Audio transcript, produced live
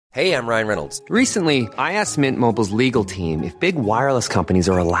Hey, I'm Ryan Reynolds. Recently, I asked Mint Mobile's legal team if big wireless companies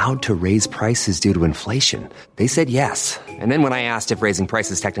are allowed to raise prices due to inflation. They said yes. And then when I asked if raising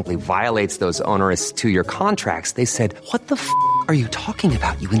prices technically violates those onerous two-year contracts, they said, "What the f*** are you talking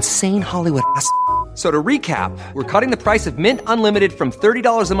about, you insane Hollywood ass?" So to recap, we're cutting the price of Mint Unlimited from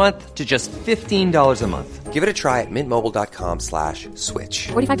 $30 a month to just $15 a month. Give it a try at mintmobile.com/switch.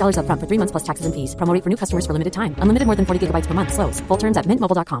 $45 up front for 3 months plus taxes and fees. Promo rate for new customers for limited time. Unlimited more than 40 gigabytes per month. Slows full terms at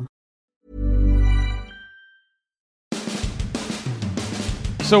mintmobile.com.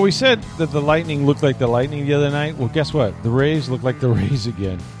 So we said that the Lightning looked like the Lightning the other night. Well, guess what? The Rays look like the Rays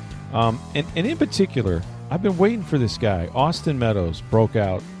again. And in particular, I've been waiting for this guy. Austin Meadows broke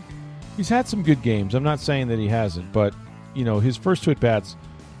out. He's had some good games. I'm not saying that he hasn't, but you know his first two at bats.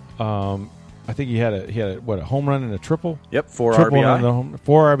 I think he had a home run and a triple. Yep, 4 triple RBI.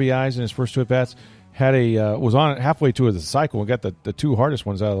 4 RBIs in his first two at bats. Had was on it halfway to the cycle and got the two hardest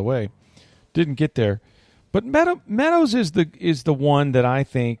ones out of the way. Didn't get there, but Meadows is the one that I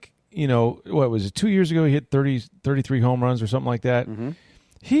think, you know, what was it, 2 years ago he hit 33 home runs or something like that. Mm-hmm.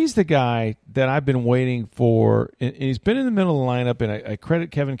 He's the guy that I've been waiting for, and he's been in the middle of the lineup, and I credit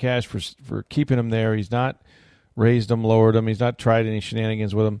Kevin Cash for keeping him there. He's not raised him, lowered him. He's not tried any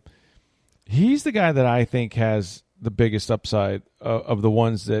shenanigans with him. He's the guy that I think has the biggest upside of the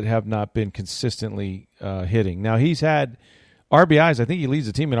ones that have not been consistently hitting. Now, he's had RBIs. I think he leads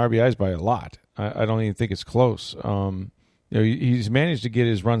the team in RBIs by a lot. I don't even think it's close. You know, he's managed to get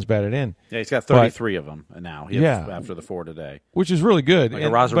his runs batted in. Yeah, he's got 33 of them now. After the 4 today, which is really good. Like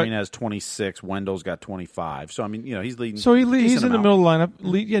Rosarina has 26. Wendell's got 25. So I mean, you know, he's leading. So he's in the middle of the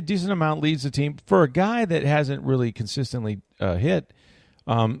lineup. Decent amount, leads the team for a guy that hasn't really consistently hit.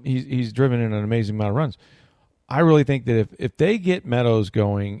 He's driven in an amazing amount of runs. I really think that if they get Meadows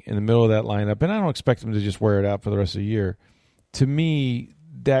going in the middle of that lineup, and I don't expect them to just wear it out for the rest of the year, to me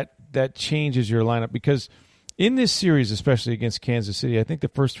that changes your lineup, because in this series, especially against Kansas City, I think the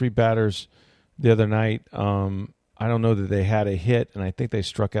first 3 batters the other night, I don't know that they had a hit, and I think they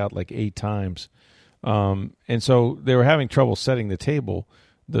struck out like 8 times. And so they were having trouble setting the table,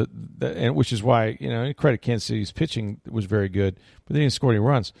 and which is why, you know, credit Kansas City's pitching was very good, but they didn't score any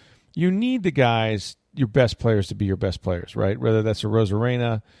runs. You need the guys, your best players, to be your best players, right? Whether that's a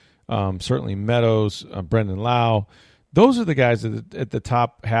Rosarina, certainly Meadows, Brendan Lau. Those are the guys at the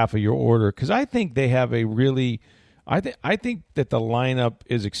top half of your order, because I think they have a really I think that the lineup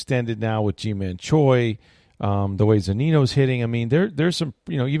is extended now with Ji-Man Choi, the way Zunino's hitting. I mean, there's some,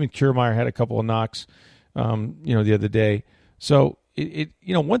 you know, even Kiermaier had a couple of knocks, you know, the other day. So it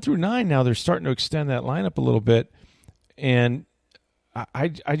you know, 1 through 9 now they're starting to extend that lineup a little bit, and I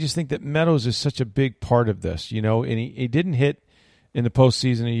just think that Meadows is such a big part of this, you know, and he didn't hit in the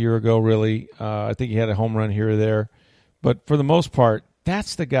postseason a year ago, really. I think he had a home run here or there. But for the most part,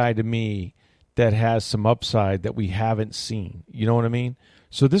 that's the guy to me that has some upside that we haven't seen. You know what I mean?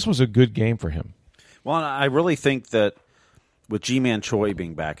 So this was a good game for him. Well, I really think that with Ji-Man Choi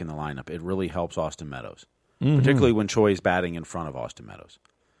being back in the lineup, it really helps Austin Meadows, particularly when Choi is batting in front of Austin Meadows.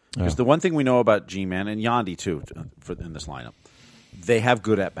 Because the one thing we know about G-Man, and Yandy too, in this lineup, they have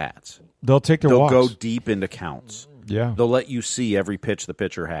good at-bats. They'll take their walks. They'll go deep into counts. Yeah. They'll let you see every pitch the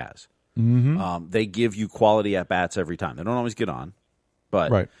pitcher has. Mm-hmm. They give you quality at-bats every time. They don't always get on,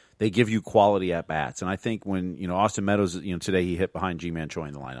 but they give you quality at-bats. And I think when, you know, Austin Meadows, you know, today he hit behind Ji-Man Choi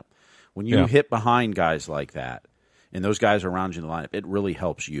in the lineup. When you hit behind guys like that, and those guys are around you in the lineup, it really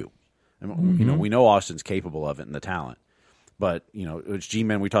helps you. And, you know, we know Austin's capable of it and the talent. But, you know, it's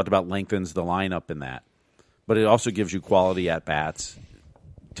G-Man, we talked about, lengthens the lineup in that. But it also gives you quality at-bats.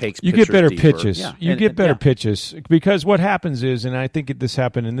 You get better deeper. pitches. Yeah. You get better pitches, because what happens is, and I think this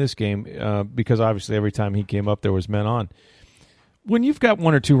happened in this game, because obviously every time he came up there was men on. When you've got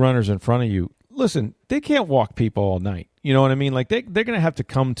 1 or 2 runners in front of you, listen, they can't walk people all night. You know what I mean? Like they're going to have to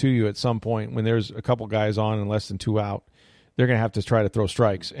come to you at some point when there's a couple guys on and less than 2 out. They're going to have to try to throw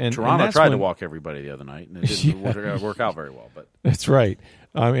strikes. And Toronto tried to walk everybody the other night, and it didn't work out very well. But that's right,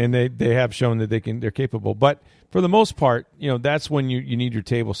 and they have shown that they're capable. But for the most part, you know, that's when you need your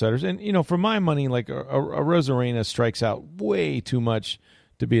table setters. And you know, for my money, like a Rosarina strikes out way too much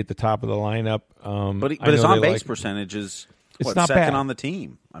to be at the top of the lineup. But his on base percentage is not second bad on the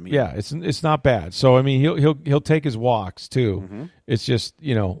team. I mean, yeah, it's not bad. So I mean, he'll take his walks too. Mm-hmm. It's just,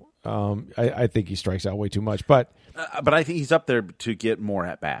 you know, I think he strikes out way too much, but I think he's up there to get more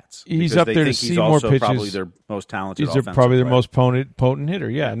at bats. He's up there to see more pitches. Probably their most talented. He's probably their most potent hitter.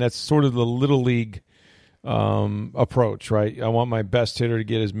 Yeah, and that's sort of the little league approach, right? I want my best hitter to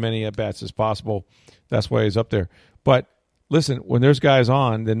get as many at bats as possible. That's why he's up there. But listen, when there's guys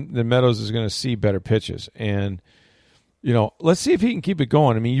on, then Meadows is going to see better pitches, and let's see if he can keep it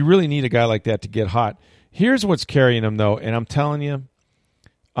going. I mean, you really need a guy like that to get hot. Here's what's carrying him, though, and I'm telling you,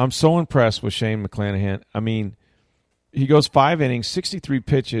 I'm so impressed with Shane McClanahan. I mean, he goes 5 innings, 63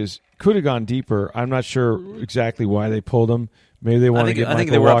 pitches, could have gone deeper. I'm not sure exactly why they pulled him. Maybe they want to get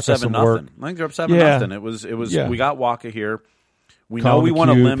Michael Wacha some work. I think they were up 7-0. It was. Yeah. We got Wacha here. We Colin know we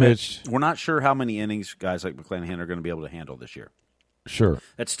want to limit. pitched. We're not sure how many innings guys like McClanahan are going to be able to handle this year. Sure.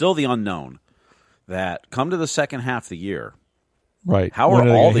 That's still the unknown. That come to the second half of the year, right? How are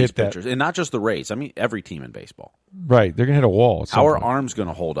all these pitchers, and not just the Rays? I mean, every team in baseball. Right, they're going to hit a wall. How are arms going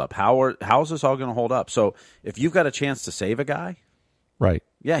to hold up? How's this all going to hold up? So if you've got a chance to save a guy, right?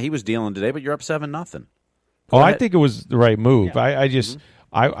 Yeah, he was dealing today, but you're up 7-0. I think it was the right move. Yeah. I just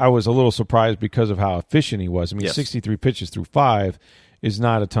I was a little surprised because of how efficient he was. I mean, 63 pitches through 5 is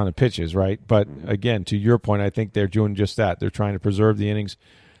not a ton of pitches, right? But again, to your point, I think they're doing just that. They're trying to preserve the innings.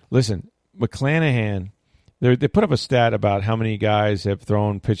 Listen, McClanahan, they put up a stat about how many guys have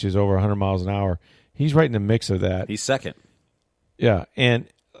thrown pitches over 100 miles an hour. He's right in the mix of that. He's second. Yeah, and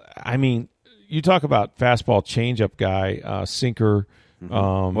I mean, you talk about fastball changeup guy, sinker.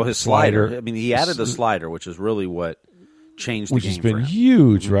 Well, his slider. I mean, he added the slider, which is really what changed the game. Which has been for him.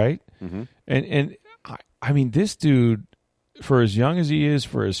 huge, right? And I mean, this dude, for as young as he is,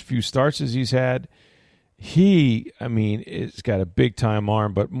 for as few starts as he's had, it's got a big time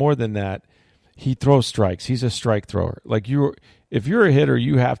arm. But more than that, he throws strikes. He's a strike thrower. Like if you're a hitter,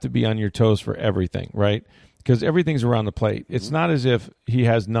 you have to be on your toes for everything, right? Because everything's around the plate. It's not as if he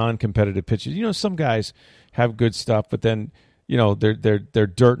has non-competitive pitches. Some guys have good stuff, but then they're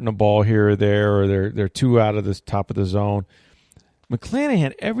dirting a ball here or there, or they're 2 out of the top of the zone.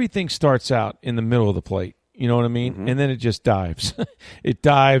 McClanahan, everything starts out in the middle of the plate. You know what I mean? And then it just dives. It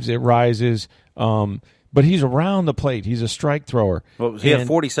dives. It rises. But he's around the plate. He's a strike thrower. Well, he had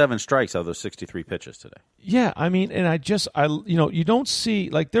 47 strikes out of those 63 pitches today. Yeah, I mean, and you don't see,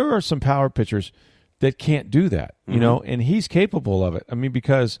 like, there are some power pitchers that can't do that, and he's capable of it. I mean,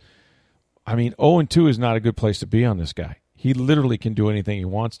 because, 0-2 is not a good place to be on this guy. He literally can do anything he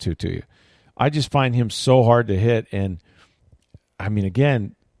wants to you. I just find him so hard to hit, and, I mean,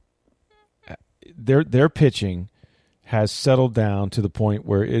 again, their pitching has settled down to the point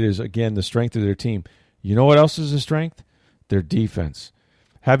where it is, again, the strength of their team. You know what else is a strength? Their defense.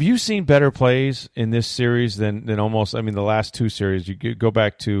 Have you seen better plays in this series than almost, the last 2 series? You could go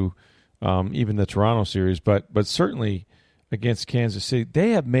back to even the Toronto series, but certainly against Kansas City.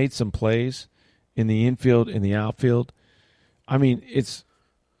 They have made some plays in the infield, in the outfield. I mean, it's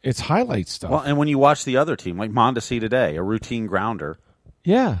highlight stuff. Well, and when you watch the other team, like Mondesi today, a routine grounder.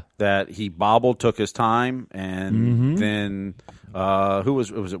 Yeah. That he bobbled, took his time, and then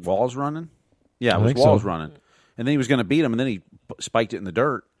was it Walls running? Yeah, it was Walls running. And then he was going to beat him, and then he spiked it in the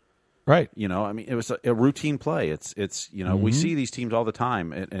dirt. Right. It was a routine play. It's we see these teams all the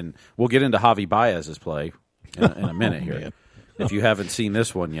time, and we'll get into Javi Baez's play in a minute here. Man. If you haven't seen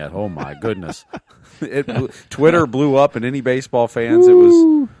this one yet, oh my goodness. Twitter blew up, and any baseball fans, it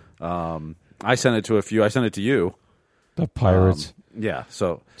was I sent it to a few. I sent it to you. The Pirates. Yeah,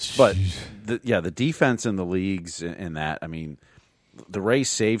 so, but, the defense in the leagues and that, I mean, the Rays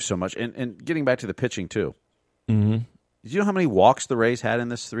saved so much. And getting back to the pitching, too. Mm-hmm. Did you know how many walks the Rays had in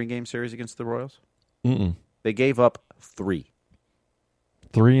this 3-game series against the Royals? Mm-mm. They gave up 3.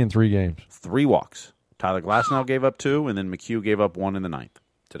 3 in 3 games. 3 walks. Tyler Glasnow gave up 2, and then McHugh gave up 1 in the 9th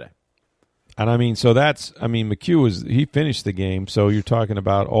today. And McHugh he finished the game, so you're talking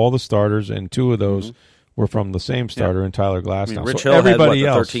about all the starters, and 2 of those were from the same starter in Tyler Glasnow. Rich Hill had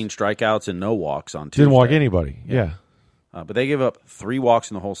 13 strikeouts and no walks on Tuesday. Didn't walk anybody. Yeah. But they gave up 3 walks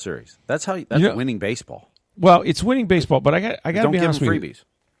in the whole series. That's winning baseball. Well, it's winning baseball, but I got to be honest with you. Don't give them freebies.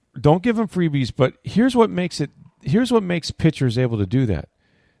 Don't give them freebies, but here's what makes pitchers able to do that.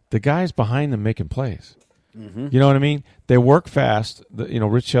 The guys behind them making plays. Mm-hmm. You know what I mean? They work fast.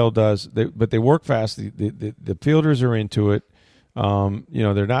 Rich Hill does, but they work fast. The fielders are into it.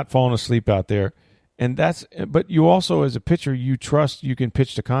 They're not falling asleep out there. But you also, as a pitcher, you trust you can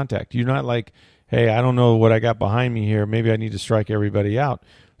pitch to contact. You're not like, hey, I don't know what I got behind me here. Maybe I need to strike everybody out.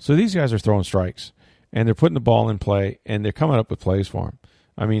 So these guys are throwing strikes, and they're putting the ball in play, and they're coming up with plays for them.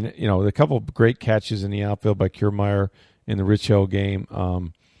 I mean, a couple of great catches in the outfield by Kiermaier in the Rich Hill game.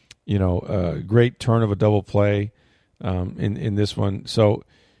 Great turn of a double play in this one. So,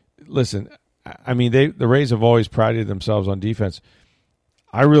 listen, I mean, the Rays have always prided themselves on defense.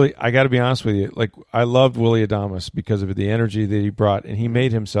 I got to be honest with you. Like, I loved Willy Adames because of the energy that he brought, and he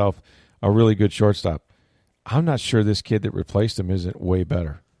made himself a really good shortstop. I'm not sure this kid that replaced him isn't way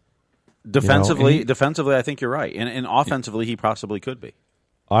better. Defensively, I think you're right, and offensively, he possibly could be.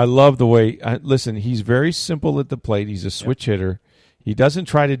 I love the way. Listen, he's very simple at the plate. He's a switch hitter. He doesn't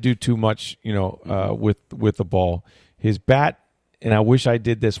try to do too much, with the ball. His bat, and I wish I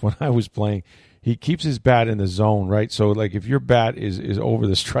did this when I was playing. He keeps his bat in the zone, right? So, like, if your bat is over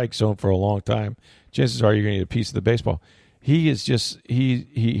the strike zone for a long time, chances are you're going to get a piece of the baseball. He is just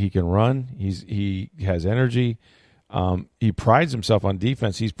he can run. He has energy. He prides himself on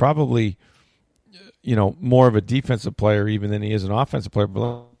defense. He's probably, more of a defensive player even than he is an offensive player.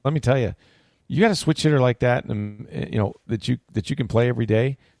 But let me tell you, you got a switch hitter like that, and that you can play every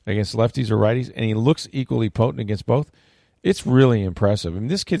day against lefties or righties, and he looks equally potent against both. It's really impressive. I mean,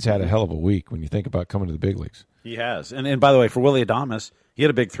 this kid's had a hell of a week when you think about coming to the big leagues. He has. And by the way, for Willy Adames, he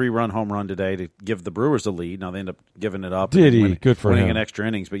had a big 3-run home run today to give the Brewers the lead. Now they end up giving it up. Did he? Good for winning him. In extra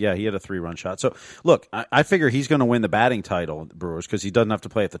innings. But, yeah, he had a 3-run shot. So, look, I figure he's going to win the batting title, the Brewers, because he doesn't have to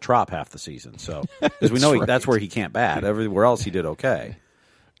play at the Trop half the season. So, because we know that's where he can't bat. Everywhere else he did okay.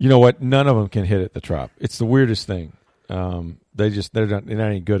 You know what? None of them can hit at the Trop. It's the weirdest thing. They're not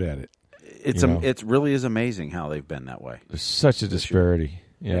any good at it. It really is amazing how they've been that way. There's such a disparity.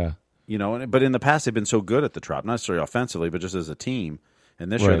 Yeah. But in the past they've been so good at the Trop, not necessarily offensively, but just as a team.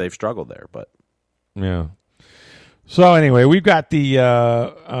 And this year they've struggled there. But yeah. So anyway, we've got the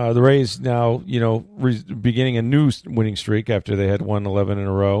Rays now, beginning a new winning streak after they had won 11 in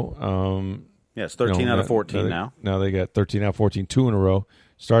a row. It's 13 out of 14 now. Now they got 13 out of 14, 2 in a row.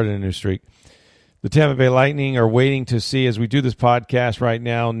 Started a new streak. The Tampa Bay Lightning are waiting to see, as we do this podcast right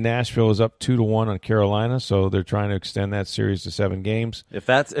now, Nashville is up 2-1 on Carolina, so they're trying to extend that series to 7 games. If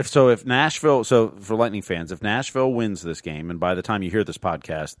Nashville, for Lightning fans, if Nashville wins this game, and by the time you hear this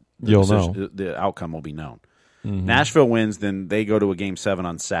podcast, you'll know the outcome will be known. Mm-hmm. Nashville wins, then they go to a Game 7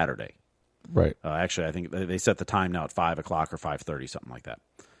 on Saturday. Right. Actually, I think they set the time now at 5 o'clock or 5:30, something like that.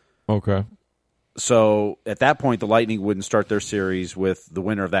 Okay. So at that point, the Lightning wouldn't start their series with the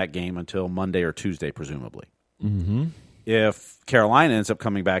winner of that game until Monday or Tuesday, presumably. Mm-hmm. If Carolina ends up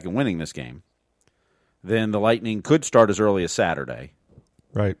coming back and winning this game, then the Lightning could start as early as Saturday.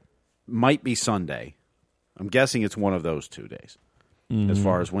 Right. Might be Sunday. I'm guessing it's one of those 2 days as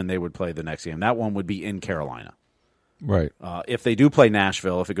far as when they would play the next game. That one would be in Carolina. Right. If they do play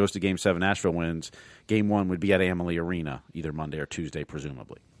Nashville, if it goes to Game 7, Nashville wins, Game 1 would be at Amalie Arena, either Monday or Tuesday,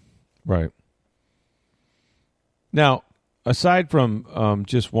 presumably. Right. Now, aside from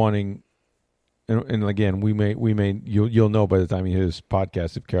just wanting, and again, you'll know by the time you hear this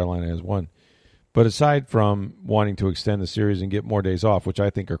podcast if Carolina has won. But aside from wanting to extend the series and get more days off, which I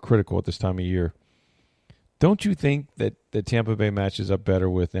think are critical at this time of year, don't you think that the Tampa Bay matches up better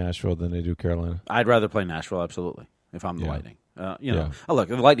with Nashville than they do Carolina? I'd rather play Nashville, absolutely, if I'm the Lightning. Look,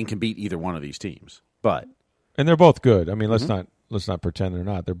 the Lightning can beat either one of these teams, and they're both good. I mean, let's not pretend they're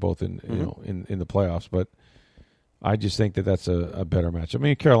not. They're both in the playoffs, but I just think that's a better match. I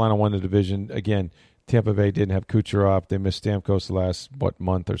mean, Carolina won the division. Again, Tampa Bay didn't have Kucherov. They missed Stamkos the last,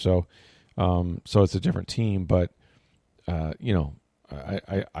 month or so. So it's a different team. But, I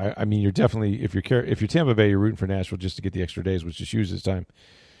mean, you're definitely, if you're Tampa Bay, you're rooting for Nashville just to get the extra days, which is huge this time.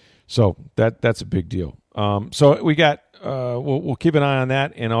 So that's a big deal. So we got, we'll keep an eye on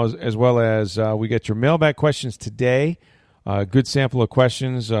that. And as well as we get your mailbag questions today. Good sample of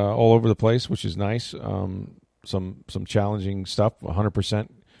questions all over the place, which is nice. Some challenging stuff, 100%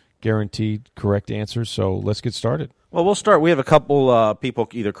 guaranteed correct answers. So let's get started. Well, we'll start. We have a couple people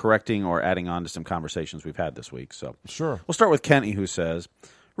either correcting or adding on to some conversations we've had this week. So sure. We'll start with Kenny, who says,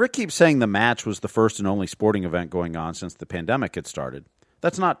 Rick keeps saying the match was the first and only sporting event going on since the pandemic had started.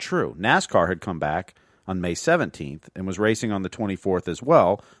 That's not true. NASCAR had come back on May 17th and was racing on the 24th as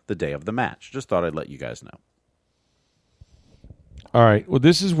well, the day of the match. Just thought I'd let you guys know. All right. Well,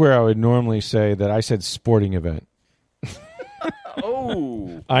 this is where I would normally say that I said sporting event.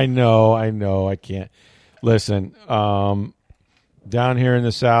 Oh. I know. I can't. Listen, down here in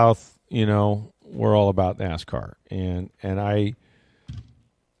the South, we're all about NASCAR. And I,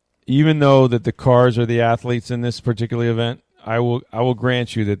 even though that the cars are the athletes in this particular event, I will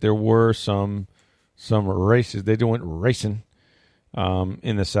grant you that there were some races. They went racing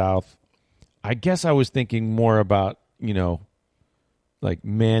in the South. I guess I was thinking more about, like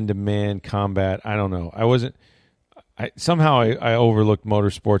man-to-man combat. I don't know. I wasn't. Somehow I overlooked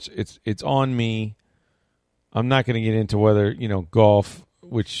motorsports. It's on me. I'm not going to get into whether golf.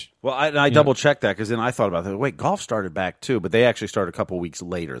 Which I double checked that because then I thought about that. Wait, golf started back too, but they actually started a couple weeks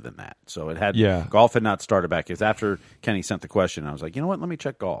later than that. So it had golf had not started back. It was after Kenny sent the question. I was like, you know what? Let me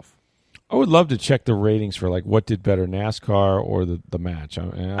check golf. I would love to check the ratings for like what did better, NASCAR or the match.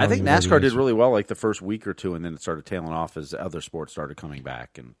 I think NASCAR did really well like the first week or two, and then it started tailing off as other sports started coming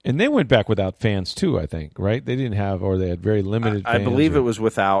back. And they went back without fans too, I think, right? They didn't have, or they had very limited fans. I believe it was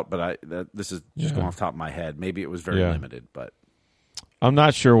without, but this is just going off the top of my head. Maybe it was very limited, but I'm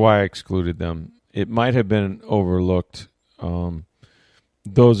not sure why I excluded them. It might have been overlooked.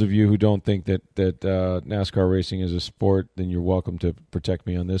 Those of you who don't think that NASCAR racing is a sport, then you're welcome to protect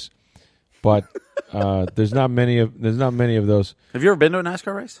me on this. But there's not many of those. Have you ever been to a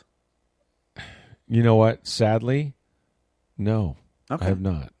NASCAR race? You know what? Sadly, no. Okay. I have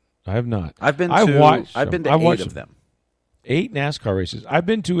not. I've been to 8 of them. 8 NASCAR races. I've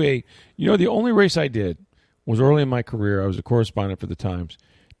been to the only race I did was early in my career. I was a correspondent for the Times.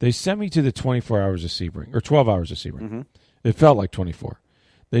 They sent me to the 24 hours of Sebring, or 12 hours of Sebring. Mm-hmm. It felt like 24.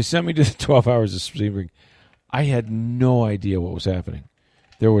 They sent me to the 12 hours of Sebring. I had no idea what was happening.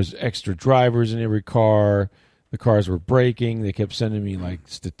 There was extra drivers in every car. The cars were braking. They kept sending me like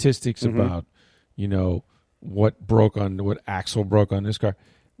statistics about, what axle broke on this car.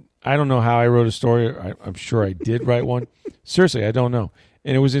 I don't know how I wrote a story. I'm sure I did write one. Seriously, I don't know.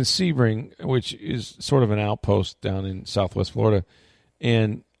 And it was in Sebring, which is sort of an outpost down in Southwest Florida.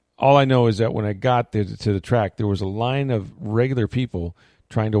 And all I know is that when I got there to the track, there was a line of regular people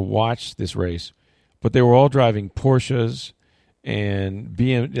trying to watch this race, but they were all driving Porsches and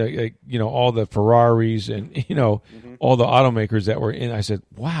all the Ferraris and all the automakers that were in. I said,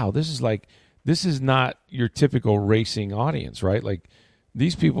 "Wow, this is not your typical racing audience, right? Like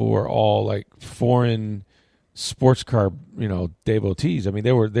these people were all like foreign sports car, devotees. I mean,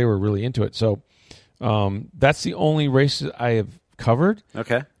 they were really into it." So that's the only race I have covered.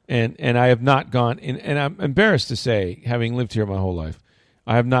 Okay, and I have not gone. And I'm embarrassed to say, having lived here my whole life,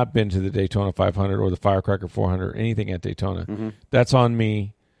 I have not been to the Daytona 500 or the Firecracker 400 or anything at Daytona. Mm-hmm. That's on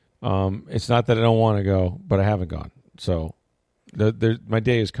me. It's not that I don't want to go, but I haven't gone. So my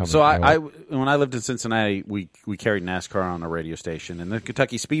day is coming. So when I lived in Cincinnati, we carried NASCAR on a radio station, and the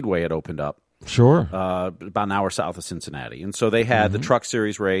Kentucky Speedway had opened up. Sure. About an hour south of Cincinnati. And so they had the Truck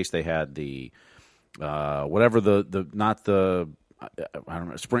Series race. They had the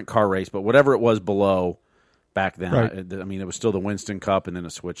sprint car race, but whatever it was below back then. Right. I mean, it was still the Winston Cup, and then it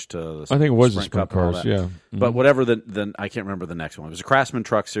switched to the I think it was the Sprint sprint cars, yeah. Mm-hmm. But whatever I can't remember the next one. It was a Craftsman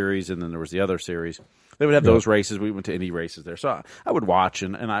Truck Series, and then there was the other series. They would have those races. We went to Indy races there. So I would watch,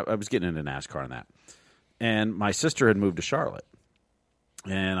 and I was getting into NASCAR and that. And my sister had moved to Charlotte,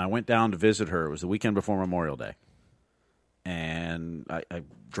 and I went down to visit her. It was the weekend before Memorial Day. And I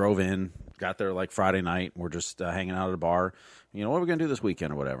drove in, got there like Friday night. We're just hanging out at a bar. What are we going to do this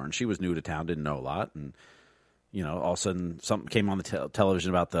weekend or whatever? And she was new to town, didn't know a lot. And, all of a sudden something came on the television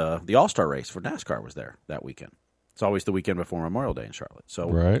about the All-Star race for NASCAR was there that weekend. It's always the weekend before Memorial Day in Charlotte. So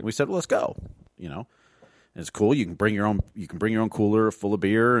we said, well, let's go. And it's cool. You can bring your own cooler full of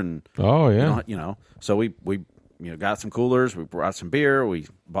beer. And, oh, yeah. So we got some coolers. We brought some beer. We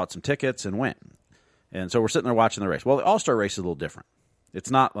bought some tickets and went. And so we're sitting there watching the race. Well, the All-Star race is a little different. It's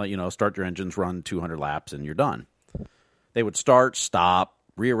not like, start your engines, run 200 laps, and you're done. They would start, stop,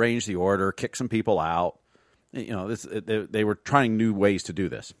 rearrange the order, kick some people out. They were trying new ways to do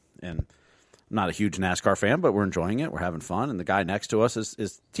this. And I'm not a huge NASCAR fan, but we're enjoying it. We're having fun. And the guy next to us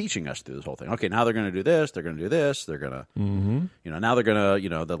is teaching us through this whole thing. Okay, now they're going to do this. They're going to do this. They're going to, now they're going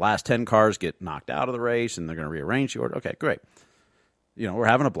to, the last 10 cars get knocked out of the race, and they're going to rearrange the order. Okay, great. We're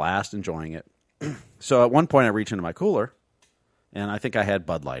having a blast, enjoying it. So at one point I reach into my cooler, and I think I had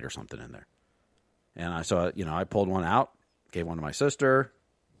Bud Light or something in there. And I pulled one out, gave one to my sister,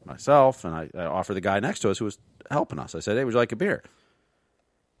 myself, and I offered the guy next to us who was helping us. I said, "Hey, would you like a beer?"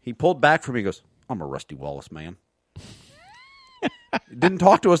 He pulled back from me and goes, "I'm a Rusty Wallace man." He didn't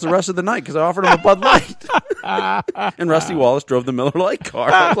talk to us the rest of the night because I offered him a Bud Light. And Rusty Wallace drove the Miller Lite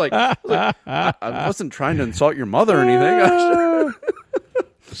car. I was like, I wasn't trying to insult your mother or anything.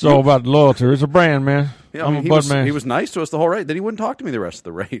 It's all about loyalty. It's a brand, man. Yeah, I'm a Bud man. He was nice to us the whole ride. Then he wouldn't talk to me the rest of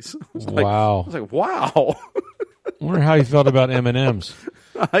the race. Wow. I was like, wow. I wonder how you felt about M&Ms.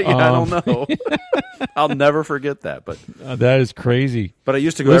 I don't know. I'll never forget that. But that is crazy. But we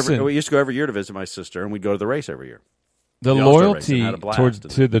used to go every year to visit my sister, and we'd go to the race every year. The loyalty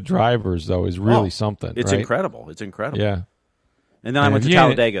to the drivers, though, is really something. It's right? incredible. It's incredible. Yeah. And then I went to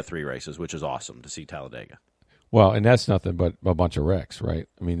Talladega 3 races, which is awesome to see Talladega. Well, and that's nothing but a bunch of wrecks, right?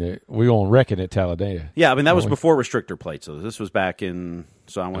 I mean, we won't wreck it at Talladega. Yeah, I mean, that was before restrictor plates. So this was back in,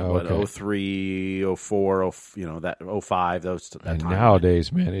 I went, 03, 04, 05, that time.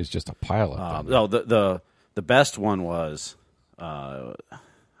 Nowadays, man, it's just a pileup. No, the best one was, I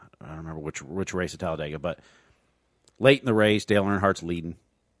don't remember which race at Talladega, but late in the race, Dale Earnhardt's leading.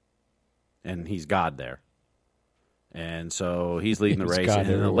 and he's God there. And so he's leading the race, God and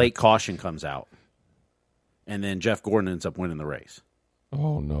then a everywhere. late caution comes out. And then Jeff Gordon ends up winning the race.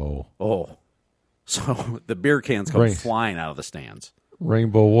 Oh, no. Oh. So the beer cans come Right. flying out of the stands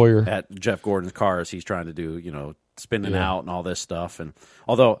Rainbow Warrior. at Jeff Gordon's car as he's trying to do, spinning Yeah. out and all this stuff. And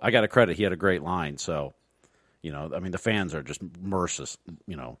although I got to credit, he had a great line. So, the fans are just merciless,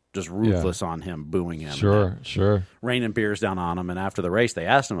 just ruthless on him, booing him. Sure. Raining beers down on him. And after the race, they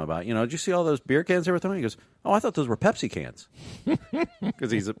asked him about, did you see all those beer cans they were throwing? He goes, oh, I thought those were Pepsi cans.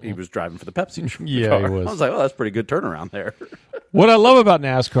 Because he was driving for the Pepsi Yeah, car. he was. I was like, oh, that's pretty good turnaround there. What I love about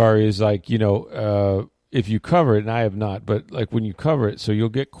NASCAR is like, if you cover it, and I have not, but like when you cover it, so you'll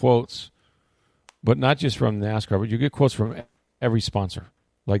get quotes, but not just from NASCAR, but you get quotes from every sponsor.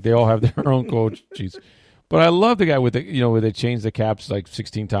 Like they all have their own quote sheets. But I love the guy with the, where they change the caps like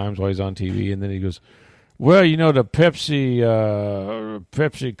 16 times while he's on TV, and then he goes, well, the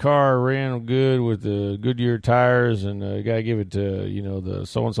Pepsi car ran good with the Goodyear tires, and you got to give it to, the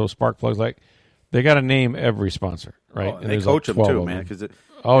so-and-so spark plugs. Like, they got to name every sponsor, right? Oh, and they coach them too, man.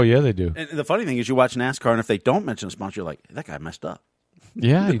 Oh, yeah, they do. And the funny thing is you watch NASCAR, and if they don't mention a sponsor, you're like, that guy messed up.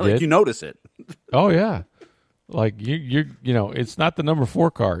 Yeah, he like, did. you notice it. Oh, yeah. Like, it's not the number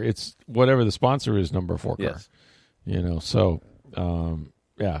 4 car. It's whatever the sponsor is, number 4 car. Yes. So,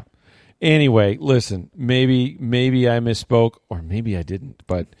 yeah. Anyway, listen, maybe I misspoke, or maybe I didn't,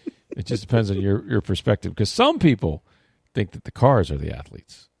 but it just depends on your perspective, because some people think that the cars are the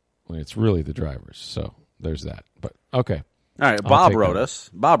athletes when it's really the drivers. So there's that. But, okay. All right, Bob wrote us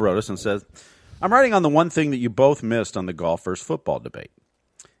and says, I'm writing on the one thing that you both missed on the golf versus football debate.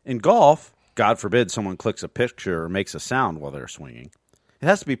 In golf, God forbid someone clicks a picture or makes a sound while they're swinging. It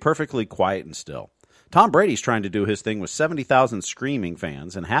has to be perfectly quiet and still. Tom Brady's trying to do his thing with 70,000 screaming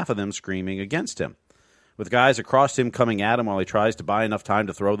fans, and half of them screaming against him, with guys across him coming at him while he tries to buy enough time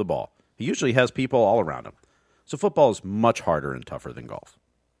to throw the ball. He usually has people all around him. So football is much harder and tougher than golf.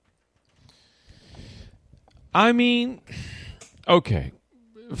 I mean, okay,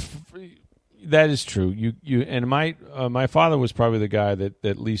 that is true. You and my father was probably the guy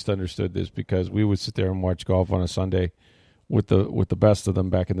that least understood this, because we would sit there and watch golf on a Sunday with the best of them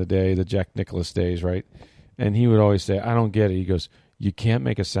back in the day, the Jack Nicklaus days, right? And he would always say, "I don't get it." He goes, "You can't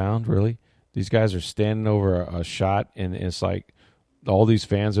make a sound, really? These guys are standing over a shot, and it's like all these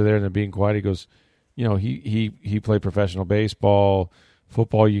fans are there and they're being quiet." He goes, he played professional baseball,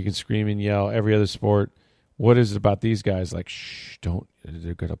 football. You can scream and yell. Every other sport. What is it about these guys? Like, shh, don't.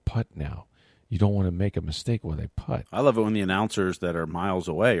 They're going to putt now. You don't want to make a mistake when they putt. I love it when the announcers that are miles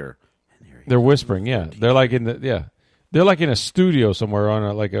away they're whispering. Yeah, they're like they're like in a studio somewhere on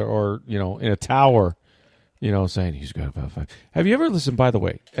in a tower, saying he's got about 5. Have you ever listened? By the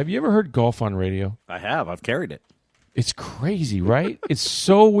way, have you ever heard golf on radio? I have. I've carried it. It's crazy, right? It's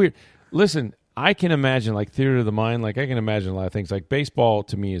so weird. Listen, I can imagine like theater of the mind. Like I can imagine a lot of things. Like baseball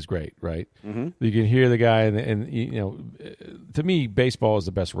to me is great, right? Mm-hmm. You can hear the guy, and to me, baseball is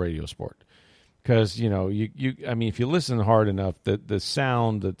the best radio sport. Because I mean, if you listen hard enough, the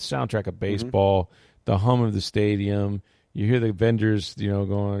soundtrack of baseball, the hum of the stadium, you hear the vendors,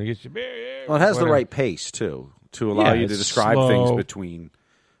 going, "Get your beer." Well, it has whatever. the right pace too to allow you to describe slow. things between.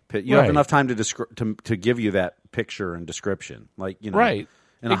 You have enough time to give you that picture and description, right.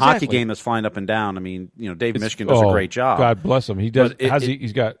 In a hockey game that's flying up and down. I mean, Dave Mishkin does a great job. God bless him. He does.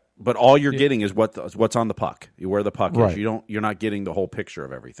 He's got. But all you're getting is what's on the puck. Where the puck is. You're not getting the whole picture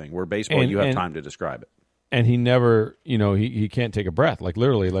of everything. Where baseball, you have time to describe it. And he never, he can't take a breath. Like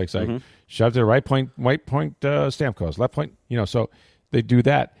literally, like shove to the right point, Stamkos, left point. So they do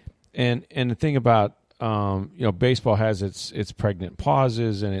that. And the thing about baseball has its pregnant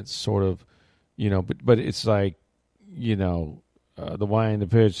pauses, and it's sort of, but it's like, the wind, the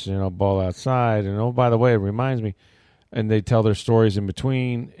pitch, ball outside, and oh, by the way, it reminds me. And they tell their stories in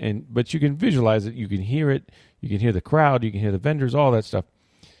between, but you can visualize it, you can hear it, you can hear the crowd, you can hear the vendors, all that stuff.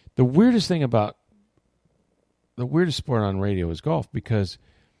 The weirdest sport on radio is golf, because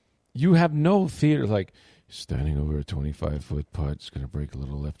you have no theater, like standing over a 25-foot putt, it's going to break a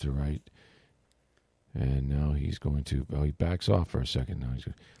little left to right, and now he's going to, he backs off for a second, now he's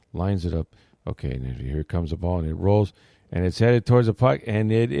lines it up, okay, and here comes the ball, and it rolls, and it's headed towards the puck, and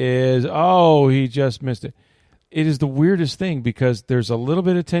it is, he just missed it. It is the weirdest thing, because there's a little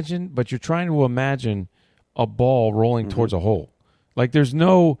bit of tension, but you're trying to imagine a ball rolling towards a hole. Like there's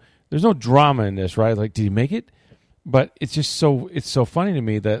no drama in this, right? Like, did he make it? But it's just it's so funny to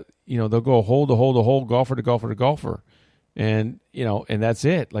me that they'll go hole to hole to hole, golfer to golfer to golfer, and and that's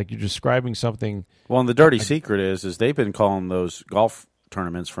it. Like you're describing something. Well, and the dirty secret is they've been calling those golf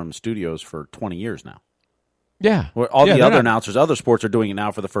tournaments from studios for 20 years now. Yeah. Where all the other announcers, other sports are doing it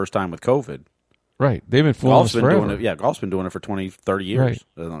now for the first time with COVID. Right. They've been fooling us forever. Doing it, golf's been doing it for 20, 30 years.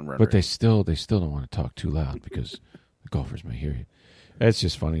 Right. But they still don't want to talk too loud because the golfers may hear you. That's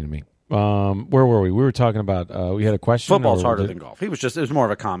just funny to me. Where were we? We were talking about, we had a question. Football's harder than golf. It was more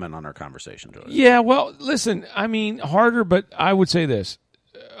of a comment on our conversation, Joyce. Yeah, well, listen, I mean, harder, but I would say this.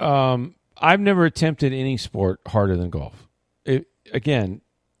 I've never attempted any sport harder than golf. Here's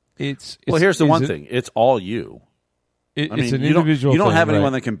the one thing. It's all you. It's an individual You don't thing, have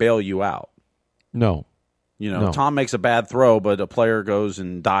anyone right? that can bail you out. No. Tom makes a bad throw, but a player goes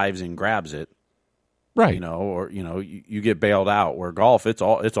and dives and grabs it. Right. You get bailed out. Where golf, it's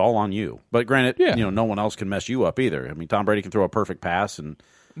all on you. But granted, no one else can mess you up either. I mean, Tom Brady can throw a perfect pass, and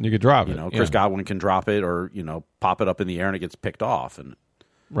you could drop it. Chris Godwin can drop it, or pop it up in the air and it gets picked off, and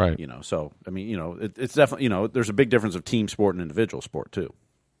right. So I mean, it's definitely there's a big difference of team sport and individual sport too.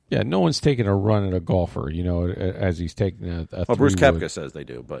 Yeah, no one's taking a run at a golfer, as he's taking a well, Bruce Koepka says they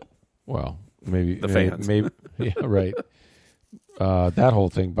do, but well, maybe the fans, maybe yeah, right. That whole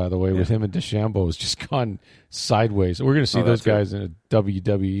thing, by the way, with him and DeChambeau has just gone sideways. We're going to see those guys in a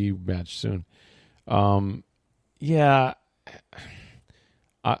WWE match soon. Yeah,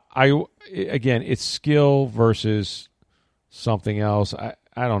 I again, it's skill versus something else. I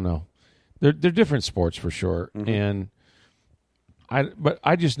don't know. They're different sports for sure, and but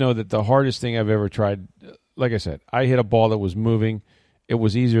I just know that the hardest thing I've ever tried, like I said, I hit a ball that was moving. It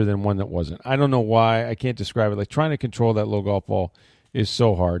was easier than one that wasn't. I don't know why. I can't describe it. Like trying to control that low golf ball is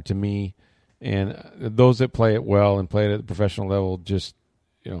so hard to me. And those that play it well and play it at the professional level, just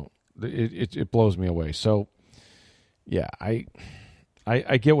it blows me away. So, yeah,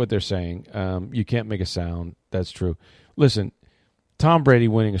 I get what they're saying. You can't make a sound. That's true. Listen, Tom Brady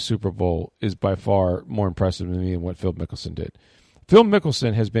winning a Super Bowl is by far more impressive to me than what Phil Mickelson did. Phil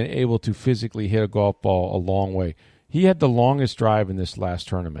Mickelson has been able to physically hit a golf ball a long way. He had the longest drive in this last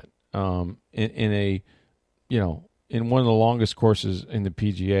tournament, in one of the longest courses in the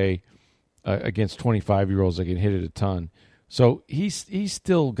PGA against 25-year-olds that can hit it a ton. So he's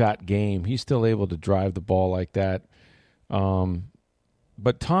still got game. He's still able to drive the ball like that.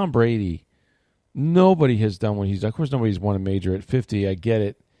 But Tom Brady, nobody has done what he's done. Of course, nobody's won a major at 50. I get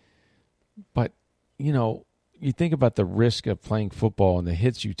it, but you think about the risk of playing football and the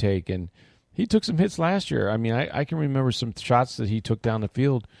hits you take, and he took some hits last year. I mean, I can remember some shots that he took down the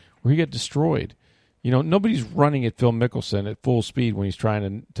field where he got destroyed. Nobody's running at Phil Mickelson at full speed when he's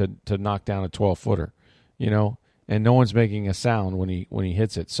trying to knock down a 12-footer, and no one's making a sound when he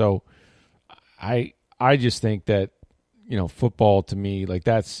hits it. So I just think that, football to me, like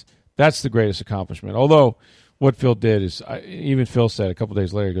that's the greatest accomplishment. Although what Phil did is, even Phil said a couple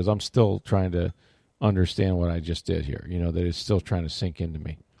days later, he goes, I'm still trying to understand what I just did here, that it's still trying to sink into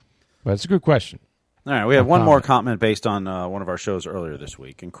me. But it's a good question. All right, we have one more comment based on one of our shows earlier this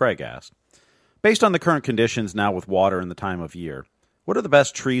week. And Craig asked, based on the current conditions now with water and the time of year, what are the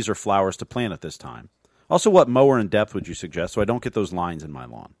best trees or flowers to plant at this time? Also, what mower and depth would you suggest so I don't get those lines in my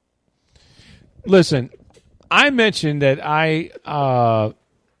lawn? Listen, I mentioned that I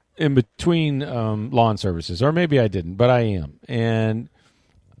in between lawn services, or maybe I didn't, but I am. And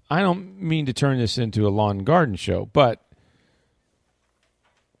I don't mean to turn this into a lawn and garden show, but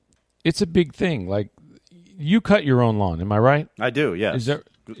it's a big thing. Like, you cut your own lawn, am I right? I do, yes.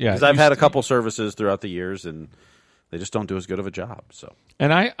 Because I've had a couple services throughout the years, and they just don't do as good of a job. So,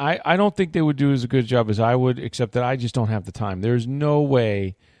 and I don't think they would do as a good job as I would, except that I just don't have the time. There's no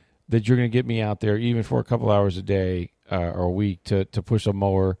way that you're going to get me out there, even for a couple hours a day or a week, to push a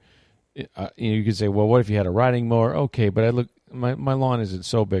mower. You could say, well, what if you had a riding mower? Okay, but my lawn isn't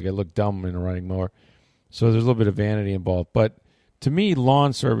so big. I look dumb in a riding mower. So there's a little bit of vanity involved. But to me,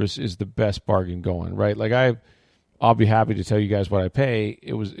 lawn service is the best bargain going, right? Like I'll be happy to tell you guys what I pay.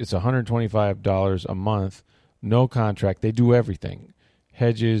 It's $125 a month, no contract. They do everything: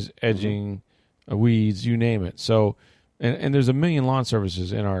 hedges, edging, weeds, you name it. So, and there's a million lawn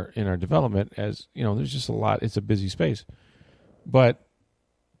services in our development. As there's just a lot. It's a busy space, but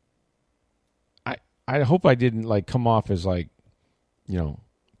I hope I didn't come off as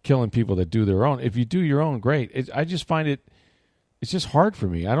killing people that do their own. If you do your own, great. I just find it's just hard for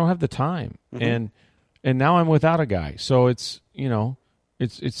me. I don't have the time, and now I'm without a guy, so it's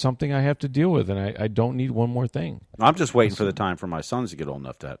something I have to deal with, and I don't need one more thing. I'm just waiting for the time for my sons to get old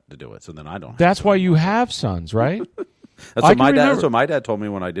enough to do it, so then I don't. That's why you have sons, right? That's what my dad told me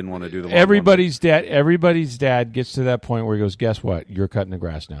when I didn't want to do the lawn. Everybody's dad gets to that point where he goes, "Guess what? You're cutting the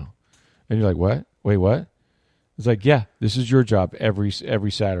grass now," and you're like, "What? Wait, what?" It's like, "Yeah, this is your job every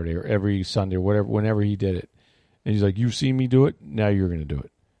Saturday or every Sunday or whatever, whenever he did it." And he's like, "You've seen me do it. Now you're going to do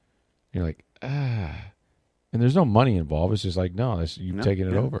it." And you're like, And there's no money involved. It's just like, no, you've taken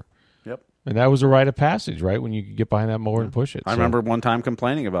it over. Yep. And that was a rite of passage, right? When you could get behind that mower and push it. I remember one time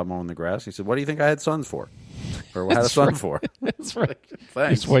complaining about mowing the grass. He said, "What do you think I had sons for? Or what had a son for?" That's right.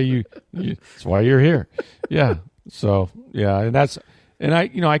 Thanks. That's why that's why you're here. Yeah. So and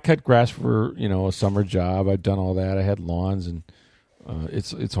I cut grass for a summer job. I've done all that. I had lawns, and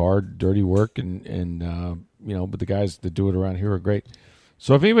it's hard, dirty work, and but the guys that do it around here are great.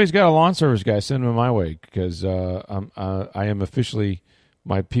 So if anybody's got a lawn service guy, send them my way, because I am officially.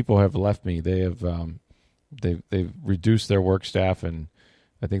 My people have left me. They have they've reduced their work staff, and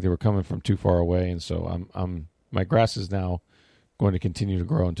I think they were coming from too far away. And so my grass is now going to continue to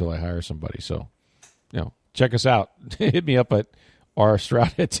grow until I hire somebody. So, check us out. Hit me up at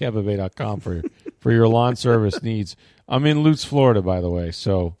rstroud@tampabay.com for your lawn service needs. I'm in Lutz, Florida, by the way.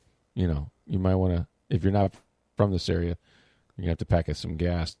 So, you might want to, if you're not from this area, you're going to have to pack us some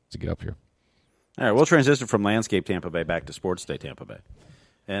gas to get up here. All right, we'll transition from Landscape Tampa Bay back to Sports Day Tampa Bay.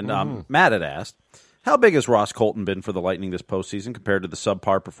 And Matt had asked, how big has Ross Colton been for the Lightning this postseason compared to the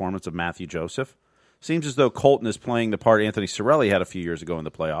subpar performance of Matthew Joseph? Seems as though Colton is playing the part Anthony Cirelli had a few years ago in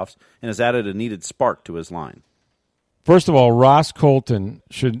the playoffs and has added a needed spark to his line. First of all, Ross Colton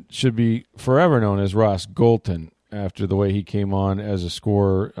should be forever known as Ross Golton after the way he came on as a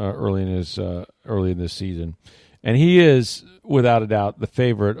scorer early in this season. And he is, without a doubt, the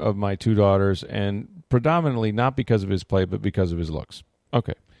favorite of my two daughters, and predominantly not because of his play, but because of his looks.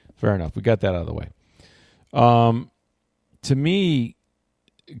 Okay, fair enough. We got that out of the way. To me,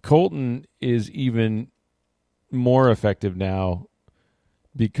 Colton is even more effective now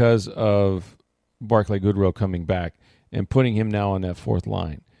because of Barclay Goodrow coming back and putting him now on that fourth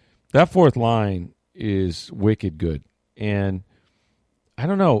line. That fourth line is wicked good. And I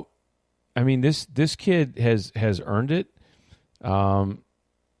don't know. I mean, this kid has earned it.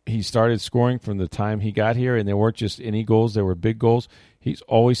 He started scoring from the time he got here, and they weren't just any goals; they were big goals. He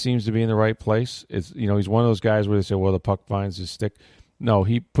always seems to be in the right place. It's he's one of those guys where they say, "Well, the puck finds his stick." No,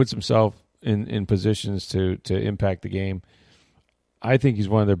 he puts himself in positions to impact the game. I think he's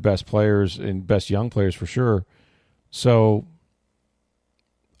one of their best players and best young players for sure. So,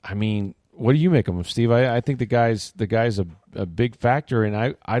 I mean, what do you make of him, Steve? I think the guy's a big factor,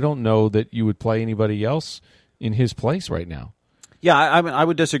 and I don't know that you would play anybody else in his place right now. Yeah, I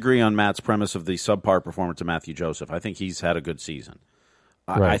would disagree on Matt's premise of the subpar performance of Matthew Joseph. I think he's had a good season.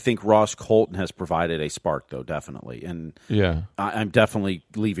 Right. I think Ross Colton has provided a spark, though, definitely. And yeah, I'm definitely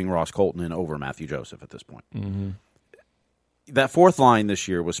leaving Ross Colton in over Matthew Joseph at this point. Mm-hmm. That fourth line this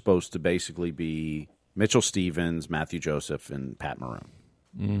year was supposed to basically be Mitchell Stevens, Matthew Joseph, and Pat Maroon.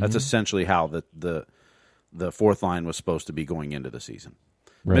 Mm-hmm. That's essentially how the fourth line was supposed to be going into the season.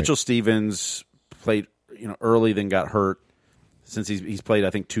 Right. Mitchell Stevens played early, then got hurt. Since he's played, I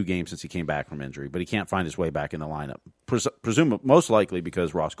think, 2 games since he came back from injury, but he can't find his way back in the lineup. Presumably, most likely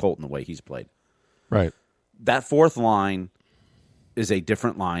because Ross Colton, the way he's played. Right. That fourth line is a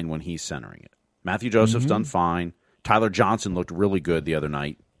different line when he's centering it. Matthew Joseph's done fine. Tyler Johnson looked really good the other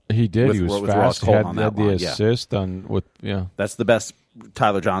night. He did. He was with fast. Ross Colton on that had the line. assist That's the best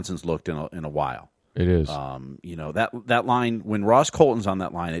Tyler Johnson's looked in a while. It is. That line, when Ross Colton's on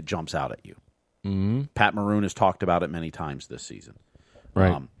that line, it jumps out at you. Mm-hmm. Pat Maroon has talked about it many times this season.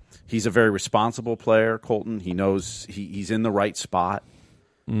 Right. He's a very responsible player, Colton. He knows he's in the right spot.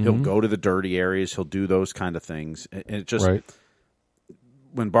 Mm-hmm. He'll go to the dirty areas. He'll do those kind of things. And it just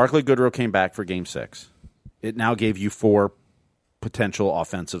when Barclay Goodrow came back for Game 6, it now gave you 4 potential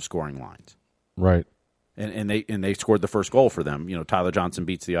offensive scoring lines. Right. And they scored the first goal for them. Tyler Johnson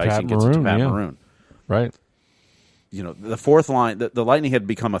beats the ice Pat and gets it to Pat Maroon. Maroon. Right. The fourth line, the Lightning had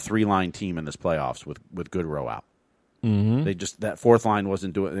become a 3-line team in this playoffs with Goodrow out. Mm-hmm. That fourth line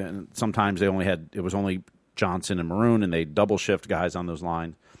wasn't doing. And sometimes it was only Johnson and Maroon, and they double shift guys on those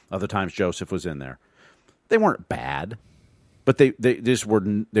lines. Other times Joseph was in there. They weren't bad, but they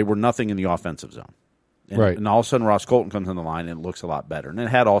were nothing in the offensive zone. Right. And all of a sudden Ross Colton comes on the line and it looks a lot better, and it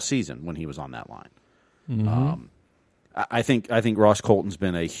had all season when he was on that line. Mm-hmm. I think Ross Colton's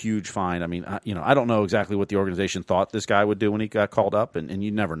been a huge find. I mean, I don't know exactly what the organization thought this guy would do when he got called up, and you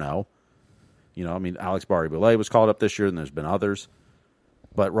never know. I mean, Alex Barré-Boulet was called up this year, and there's been others.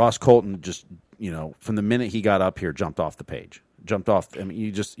 But Ross Colton just, from the minute he got up here, jumped off the page. I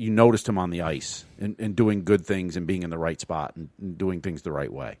mean, you noticed him on the ice and doing good things and being in the right spot and doing things the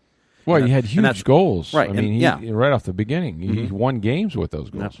right way. Well, he had huge goals. Right. I mean, right off the beginning. He won games with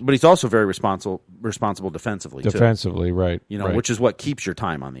those goals. Yeah. But he's also very responsible defensively, too. Right. Which is what keeps your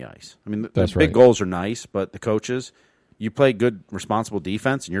time on the ice. I mean, the big big goals are nice, but the coaches, you play good, responsible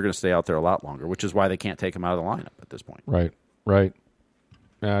defense, and you're going to stay out there a lot longer, which is why they can't take him out of the lineup at this point. Right.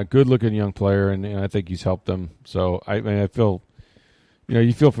 Good-looking young player, and I think he's helped them. So I feel,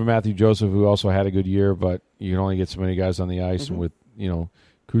 you feel for Matthew Joseph, who also had a good year, but you can only get so many guys on the ice, and with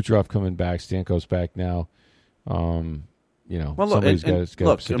Kucherov coming back, Stamkos back now. Somebody's got to sit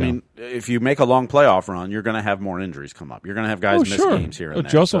down. I mean, if you make a long playoff run, you're going to have more injuries come up. You're going to have guys miss games here and there.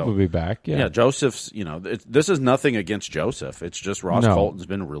 Joseph will be back. Yeah, Joseph's. This is nothing against Joseph. It's just Ross Colton's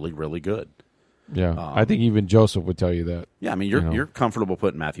been really, really good. Yeah, I think even Joseph would tell you that. Yeah, I mean, you're comfortable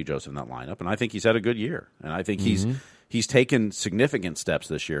putting Matthew Joseph in that lineup, and I think he's had a good year, and I think he's taken significant steps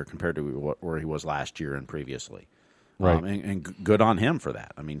this year compared to where he was last year and previously. Right, and good on him for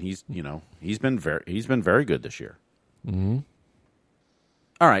that. I mean, he's been very good this year. Mm-hmm.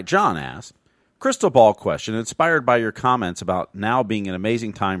 All right, John asks, crystal ball question inspired by your comments about now being an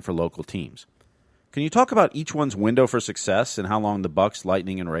amazing time for local teams. Can you talk about each one's window for success and how long the Bucks,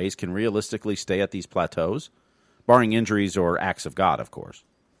 Lightning, and Rays can realistically stay at these plateaus, barring injuries or acts of God, of course?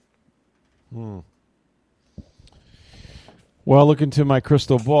 Well, look into my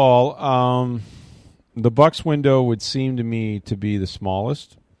crystal ball. The Bucks window would seem to me to be the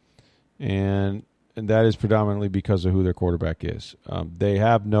smallest, and that is predominantly because of who their quarterback is. They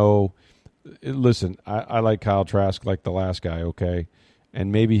have no – listen, I like Kyle Trask like the last guy, okay?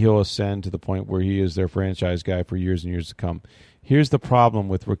 And maybe he'll ascend to the point where he is their franchise guy for years and years to come. Here's the problem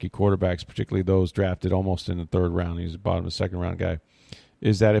with rookie quarterbacks, particularly those drafted almost in the third round. He's a bottom of the second round guy.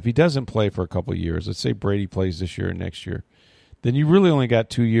 Is that if he doesn't play for a couple of years, let's say Brady plays this year and next year, then you really only got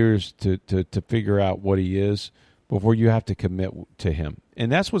 2 years to figure out what he is before you have to commit to him. And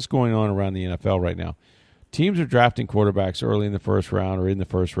that's what's going on around the NFL right now. Teams are drafting quarterbacks early in the first round or in the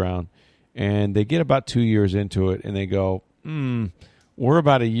first round, and they get about 2 years into it, and they go, we're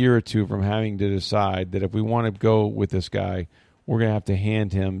about a year or two from having to decide that if we want to go with this guy, we're going to have to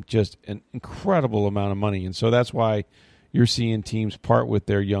hand him just an incredible amount of money. And so that's why you're seeing teams part with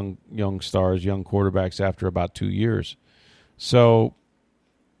their young stars, young quarterbacks after about 2 years. So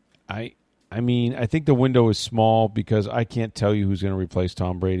I think the window is small because I can't tell you who's going to replace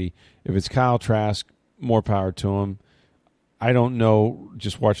Tom Brady. If it's Kyle Trask, more power to him. I don't know,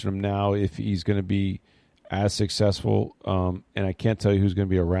 just watching him now, if he's going to be as successful, and I can't tell you who's going to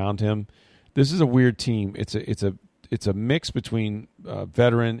be around him. This is a weird team. It's a mix between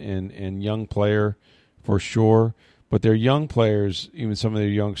veteran and young player for sure, but their young players, even some of their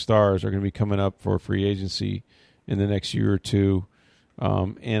young stars, are going to be coming up for free agency in the next year or two,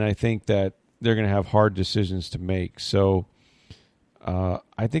 and I think that they're going to have hard decisions to make. So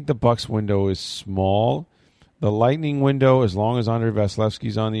I think the Bucks window is small. The Lightning window, as long as Andrei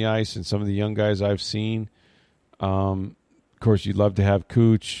Vasilevsky's on the ice and some of the young guys I've seen, of course, you'd love to have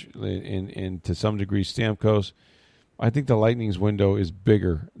Cooch and to some degree Stamkos. I think the Lightning's window is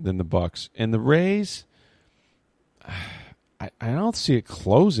bigger than the Bucks. And the Rays, I don't see it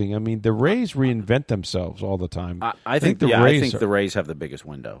closing. I mean, the Rays reinvent themselves all the time. I think the Rays have the biggest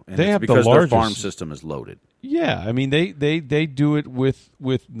window. And they have because the largest. Their farm system is loaded. Yeah, I mean, they do it with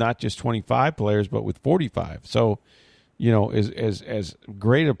not just 25 players, but with 45. So, as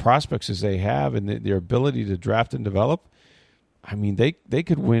great a prospects as they have and their ability to draft and develop, I mean, they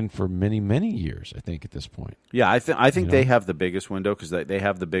could win for many, many years, I think, at this point. Yeah, I think they have the biggest window because they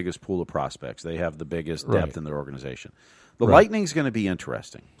have the biggest pool of prospects. They have the biggest depth in their organization. The Lightning's going to be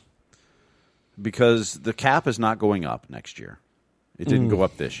interesting because the cap is not going up next year. It didn't go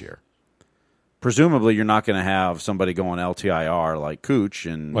up this year. Presumably, you're not going to have somebody going LTIR like Cooch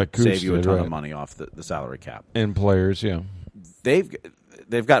and save you a ton of money off the salary cap. And players, yeah.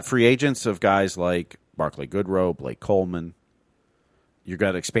 They've got free agents of guys like Barclay Goodrow, Blake Coleman. You've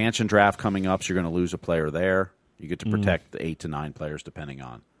got expansion draft coming up, so you're going to lose a player there. You get to protect the 8 to 9 players depending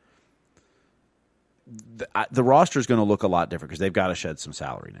on. The roster is going to look a lot different because they've got to shed some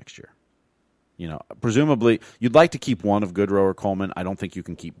salary next year. Presumably, you'd like to keep one of Goodrow or Coleman. I don't think you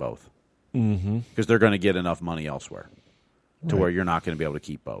can keep both because they're going to get enough money elsewhere to where you're not going to be able to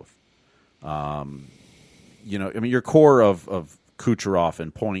keep both. Your core of Kucherov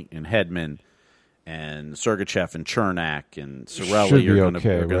and Point and Hedman and Sergachev and Chernak and Cirelli are going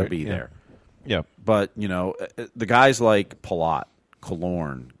to be there. Yeah. But, the guys like Palat,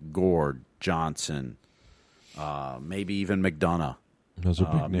 Killorn, Gord, Johnson, maybe even McDonough. Those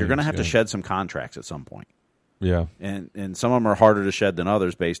are big names. You're going to have to shed some contracts at some point. Yeah. And some of them are harder to shed than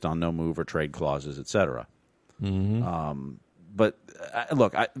others based on no move or trade clauses, et cetera. But,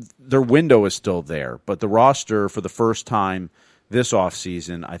 look, their window is still there. But the roster, for the first time this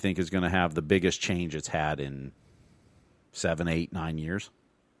offseason, I think is going to have the biggest change it's had in 7, 8, 9 years.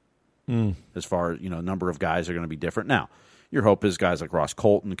 As far as, number of guys are going to be different. Now, your hope is guys like Ross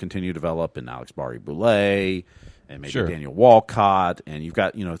Colton continue to develop and Alex Barry-Boulet and maybe Daniel Walcott, and you've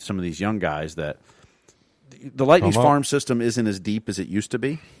got some of these young guys that the Lightning's farm system isn't as deep as it used to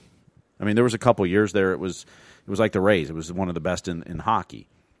be. I mean, there was a couple years there. It was like the Rays. It was one of the best in hockey.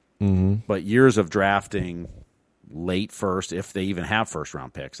 Mm-hmm. But years of drafting late first, if they even have first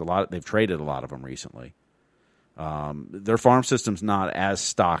round picks, they've traded a lot of them recently. Their farm system's not as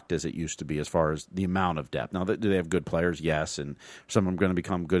stocked as it used to be as far as the amount of depth. Now, do they have good players? Yes, and some of them are going to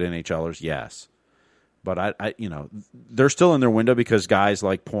become good NHLers? Yes. But they're still in their window because guys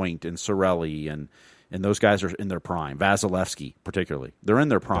like Point and Cirelli and those guys are in their prime. Vasilevsky, particularly, they're in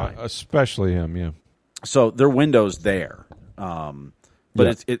their prime, especially him. Yeah. So their window's there.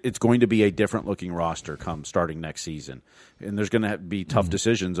 But it's going to be a different looking roster come starting next season, and there's going to be tough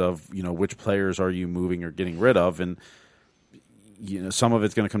decisions of which players are you moving or getting rid of, and some of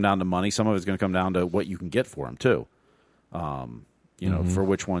it's going to come down to money, some of it's going to come down to what you can get for them too. For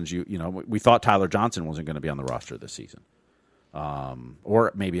which ones we thought Tyler Johnson wasn't going to be on the roster this season,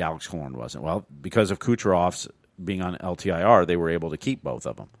 or maybe Alex Killorn wasn't. Well, because of Kucherov's being on LTIR, they were able to keep both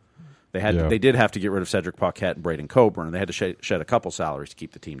of them. They did have to get rid of Cedric Paquette and Braden Coburn, and they had to shed a couple salaries to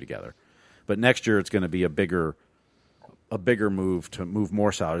keep the team together. But next year it's going to be a bigger move to move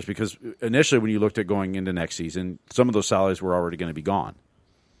more salaries, because initially when you looked at going into next season, some of those salaries were already going to be gone.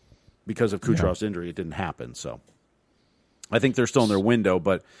 Because of Kucherov's injury, it didn't happen. So I think they're still in their window,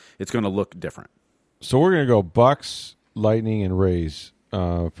 but it's going to look different. So we're going to go Bucks, Lightning, and Rays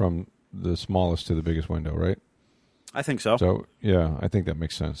from the smallest to the biggest window, right? I think so. So, yeah, I think that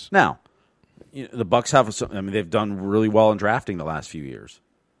makes sense. Now, the Bucks they've done really well in drafting the last few years.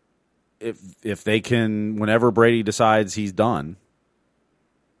 If they can, whenever Brady decides he's done,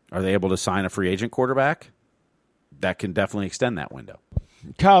 are they able to sign a free agent quarterback? That can definitely extend that window.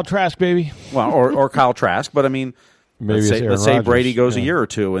 Kyle Trask, baby. Well, or Kyle Trask, but I mean, maybe let's say Brady goes a year or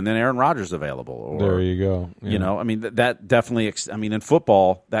two, and then Aaron Rodgers is available. Or, there you go. Yeah. I mean, that definitely. In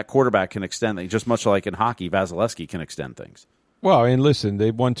football, that quarterback can extend things, just much like in hockey, Vasilevsky can extend things. Well, and listen,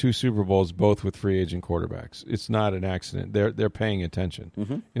 they've won 2 Super Bowls, both with free agent quarterbacks. It's not an accident. They're paying attention.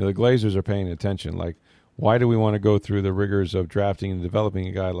 Mm-hmm. The Glazers are paying attention. Like, why do we want to go through the rigors of drafting and developing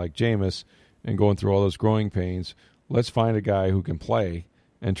a guy like Jameis and going through all those growing pains? Let's find a guy who can play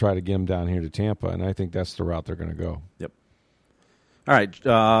and try to get him down here to Tampa, and I think that's the route they're going to go. Yep. All right,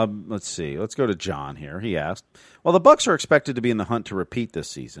 let's see. Let's go to John here. He asked, while the Bucks are expected to be in the hunt to repeat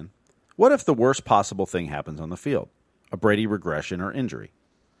this season, what if the worst possible thing happens on the field? A Brady regression or injury?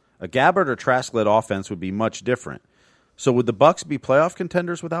 A Gabbert or Trask-led offense would be much different. So would the Bucks be playoff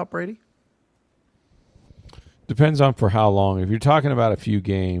contenders without Brady? Depends on for how long. If you're talking about a few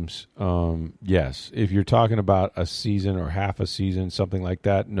games, yes. If you're talking about a season or half a season, something like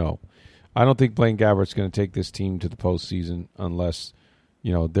that, no. I don't think Blaine Gabbert's going to take this team to the postseason unless,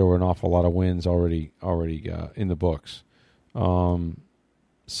 there were an awful lot of wins already in the books.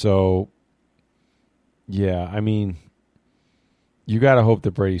 So, yeah, I mean, you got to hope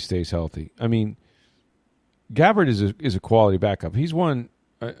that Brady stays healthy. I mean, Gabbert is a quality backup. He's won.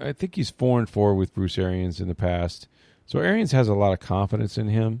 I think he's 4-4 with Bruce Arians in the past. So Arians has a lot of confidence in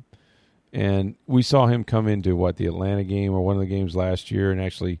him. And we saw him come into, the Atlanta game or one of the games last year and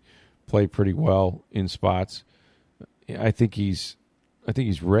actually play pretty well in spots. I think he's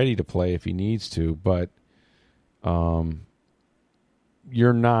ready to play if he needs to, but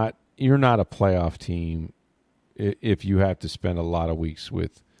you're not a playoff team if you have to spend a lot of weeks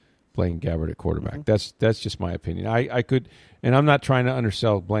with Blaine Gabbert at quarterback. Mm-hmm. That's just my opinion. I could, and I'm not trying to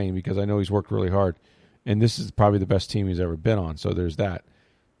undersell Blaine because I know he's worked really hard, and this is probably the best team he's ever been on. So there's that.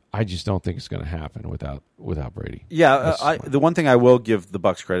 I just don't think it's going to happen without Brady. Yeah, the one thing I will give the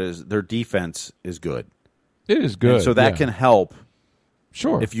Bucs credit is their defense is good. It is good. And so that can help.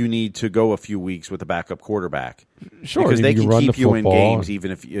 Sure. If you need to go a few weeks with a backup quarterback, sure, because they can keep you in games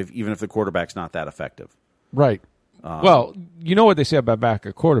even if the quarterback's not that effective. Right. Well, you know what they say about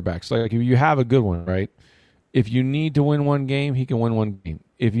backup quarterbacks. Like if you have a good one, right? If you need to win one game, he can win one game.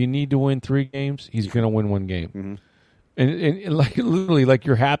 If you need to win 3 games, he's going to win one game. Mm-hmm. And like literally, like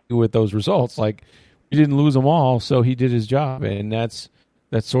you're happy with those results. Like you didn't lose them all, so he did his job, and that's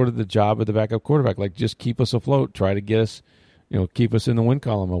sort of the job of the backup quarterback. Like just keep us afloat, try to get us, keep us in the win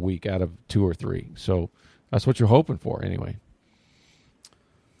column a week out of 2 or 3. So that's what you're hoping for, anyway.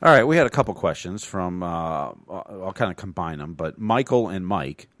 All right, we had a couple questions from. I'll kind of combine them, but Michael and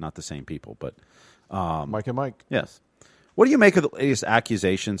Mike, not the same people, but Mike and Mike. Yes. What do you make of the latest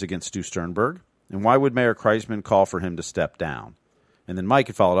accusations against Stu Sternberg? And why would Mayor Kreisman call for him to step down? And then Mike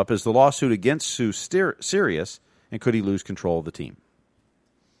had followed up, is the lawsuit against Stu serious, and could he lose control of the team?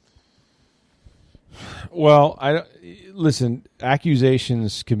 Well, listen.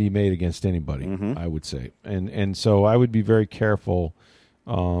 Accusations can be made against anybody. Mm-hmm. I would say, and so I would be very careful.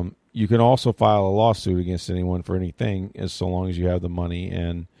 You can also file a lawsuit against anyone for anything, as so long as you have the money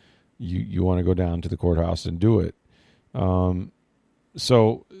and you want to go down to the courthouse and do it.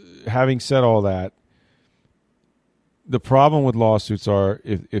 So, having said all that, the problem with lawsuits are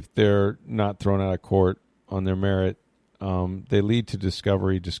if they're not thrown out of court on their merit, they lead to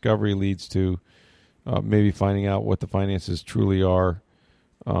discovery. Discovery leads to maybe finding out what the finances truly are.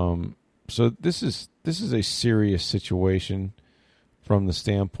 So this is a serious situation from the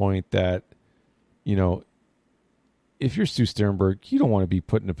standpoint that, if you're Stu Sternberg, you don't want to be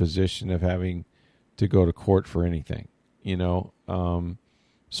put in a position of having to go to court for anything.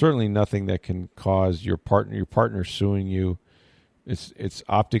 Certainly nothing that can cause your partner suing you. It's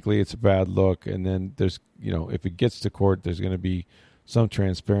optically it's a bad look, and then there's if it gets to court, there's going to be some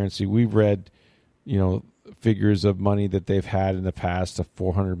transparency. We've read figures of money that they've had in the past of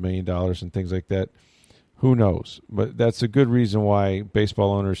 $400 million and things like that. Who knows? But that's a good reason why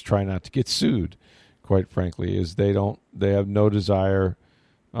baseball owners try not to get sued. Quite frankly, is they have no desire,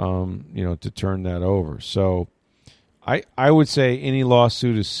 to turn that over. So, I would say any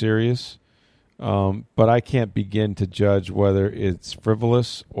lawsuit is serious, but I can't begin to judge whether it's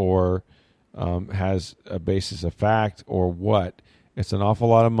frivolous or has a basis of fact or what. It's an awful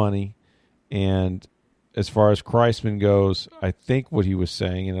lot of money, and as far as Kreisman goes, I think what he was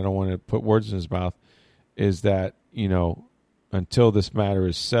saying, and I don't want to put words in his mouth, is that until this matter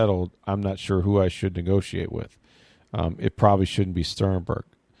is settled, I'm not sure who I should negotiate with. It probably shouldn't be Sternberg,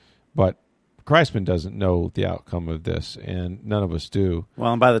 but Kreisman doesn't know the outcome of this, and none of us do.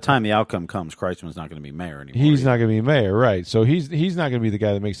 Well, and by the time the outcome comes, Kreisman's not going to be mayor anymore. He's not going to be mayor, right? So he's not going to be the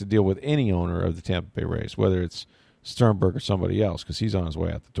guy that makes a deal with any owner of the Tampa Bay Rays, whether it's Sternberg or somebody else, because he's on his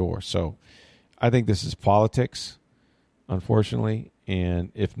way out the door. So I think this is politics, unfortunately,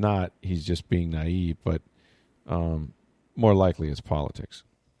 and if not, he's just being naive. But more likely, it's politics.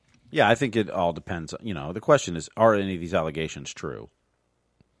 Yeah, I think it all depends. The question is, are any of these allegations true?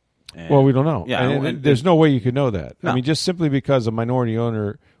 And, well, we don't know. Yeah, and there's no way you could know that. No. I mean, just simply because a minority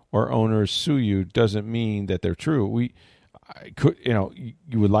owner or owners sue you doesn't mean that they're true. You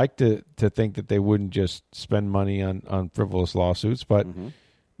would like to think that they wouldn't just spend money on frivolous lawsuits, but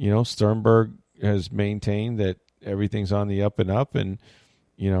Sternberg has maintained that everything's on the up and up, and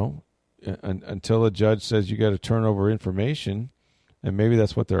until a judge says you got to turn over information, and maybe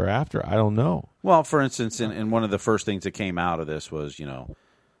that's what they're after. I don't know. Well, for instance, in one of the first things that came out of this was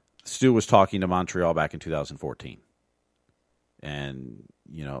Stu was talking to Montreal back in 2014, and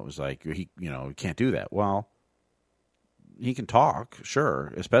it was like he can't do that. Well, he can talk,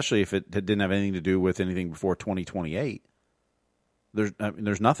 sure, especially if it didn't have anything to do with anything before 2028.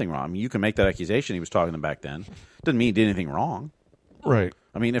 There's nothing wrong. I mean, you can make that accusation. He was talking to them back then. Doesn't mean he did anything wrong, right?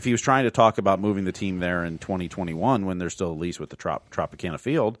 I mean, if he was trying to talk about moving the team there in 2021 when there's still a lease with the Tropicana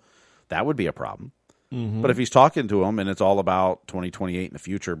Field, that would be a problem. Mm-hmm. But if he's talking to them and it's all about 2028 in the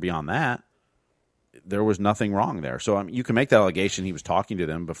future beyond that, there was nothing wrong there. So you can make that allegation he was talking to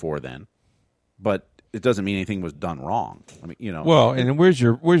them before then, but it doesn't mean anything was done wrong. I mean, Well, and where's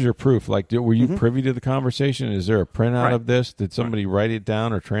your proof? Like, were you privy to the conversation? Is there a printout of this? Did somebody write it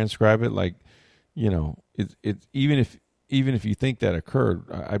down or transcribe it? Like, it's even if you think that occurred,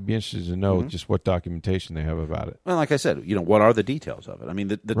 I'd be interested to know just what documentation they have about it. Well, like I said, what are the details of it? I mean,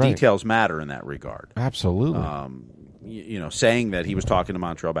 the details matter in that regard. Absolutely. Saying that he was talking to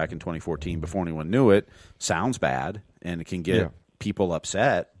Montreal back in 2014 before anyone knew it sounds bad, and it can get people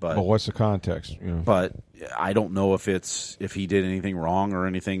upset. But what's the context? But I don't know if he did anything wrong or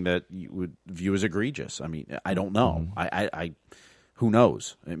anything that you would view as egregious. I mean, I don't know. I who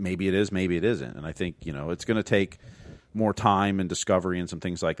knows? Maybe it is, maybe it isn't. And I think it's going to take more time and discovery and some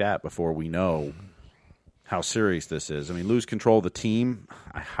things like that before we know how serious this is. I mean, lose control of the team,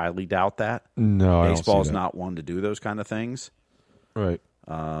 I highly doubt that. No, baseball's not one to do those kind of things. Right.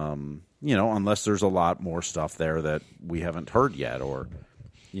 Unless there's a lot more stuff there that we haven't heard yet, or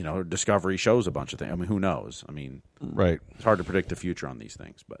discovery shows a bunch of things. I mean, who knows? I mean, right. It's hard to predict the future on these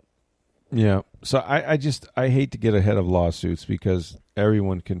things, but yeah. So I hate to get ahead of lawsuits because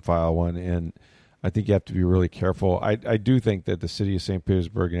everyone can file one, and I think you have to be really careful. I do think that the city of St.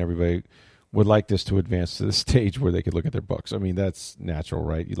 Petersburg and everybody would like this to advance to the stage where they could look at their books. I mean, that's natural,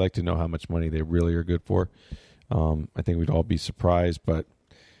 right? You'd like to know how much money they really are good for. I think we'd all be surprised, but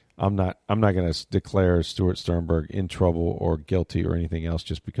I'm not going to declare Stuart Sternberg in trouble or guilty or anything else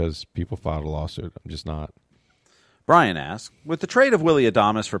just because people filed a lawsuit. I'm just not. Brian asks, with the trade of Willy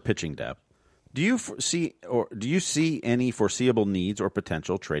Adames for pitching depth, do you see any foreseeable needs or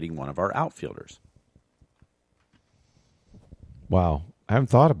potential trading one of our outfielders? Wow. I haven't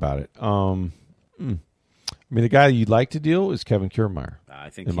thought about it. I mean, the guy you'd like to deal is Kevin Kiermaier. I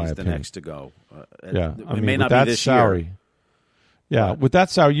think he's the next to go. Yeah. It may not be this salary, year. Yeah, with that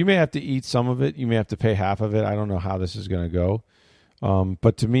salary, you may have to eat some of it. You may have to pay half of it. I don't know how this is going to go.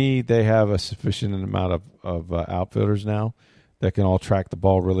 But to me, they have a sufficient amount of outfielders now that can all track the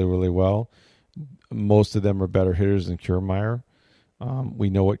ball really, really well. Most of them are better hitters than Kiermaier. We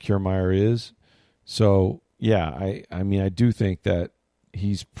know what Kiermaier is. So, yeah, I mean, I do think that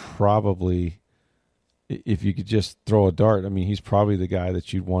he's probably, if you could just throw a dart, I mean, he's probably the guy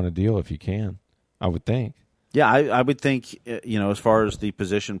that you'd want to deal if you can, I would think. Yeah, I would think, as far as the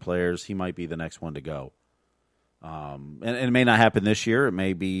position players, he might be the next one to go. And it may not happen this year. It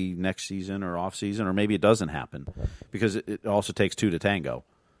may be next season or off season, or maybe it doesn't happen because it also takes two to tango.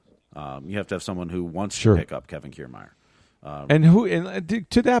 You have to have someone who wants to pick up Kevin Kiermaier. And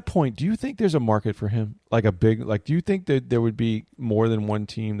to that point, do you think there's a market for him? Do you think that there would be more than one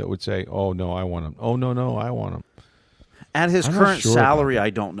team that would say, "Oh no, I want him. Oh no, I want him." At his current salary, I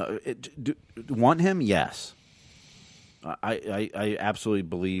don't know. Want him? Yes. I absolutely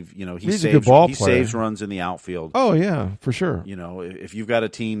believe, he saves runs in the outfield. Oh, yeah, for sure. If you've got a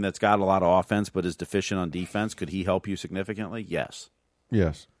team that's got a lot of offense but is deficient on defense, could he help you significantly? Yes.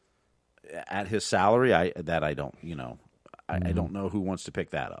 Yes. At his salary, I don't, I don't know who wants to pick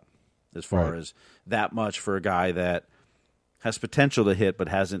that up as far as that much for a guy that has potential to hit but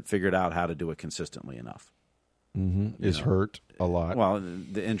hasn't figured out how to do it consistently enough. Mm-hmm. Is hurt a lot. Well,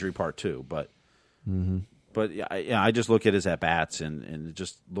 the injury part too, but... Mm-hmm. But I just look at his at-bats, and it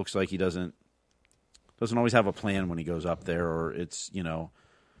just looks like he doesn't always have a plan when he goes up there, or it's,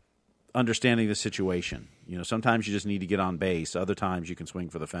 understanding the situation. Sometimes you just need to get on base. Other times you can swing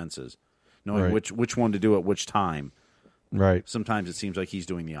for the fences, knowing which one to do at which time. Right. Sometimes it seems like he's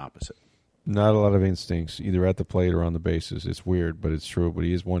doing the opposite. Not a lot of instincts, either at the plate or on the bases. It's weird, but it's true. But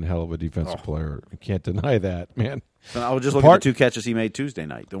he is one hell of a defensive player. You can't deny that, man. And I was just looking at the two catches he made Tuesday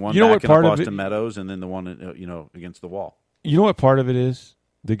night. The one back in Boston Meadows, and then the one against the wall. You know what part of it is?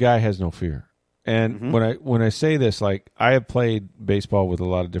 The guy has no fear. And when I say this, like, I have played baseball with a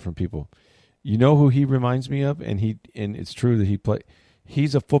lot of different people. You know who he reminds me of? And it's true that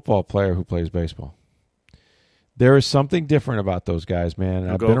he's a football player who plays baseball. There is something different about those guys, man.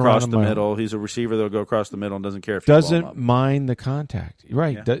 He'll go across the middle. He's a receiver that'll go across the middle and doesn't care if you doesn't mind the contact.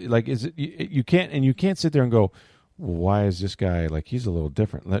 Right? Yeah. You can't sit there and go, well, why is this guy he's a little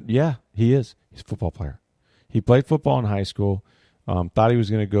different? Yeah, he is. He's a football player. He played football in high school. Thought he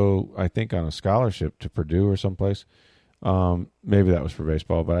was going to go, I think, on a scholarship to Purdue or someplace. Maybe that was for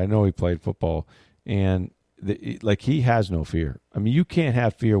baseball, but I know he played football, and he has no fear. I mean, you can't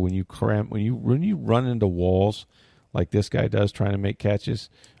have fear when you run into walls like this guy does trying to make catches.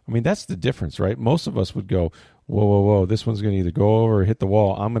 I mean, that's the difference, right? Most of us would go, whoa, this one's going to either go over or hit the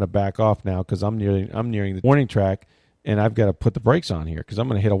wall. I'm going to back off now because I'm nearing the warning track, and I've got to put the brakes on here because I'm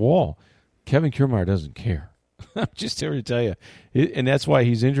going to hit a wall. Kevin Kiermaier doesn't care. I'm just here to tell you, and that's why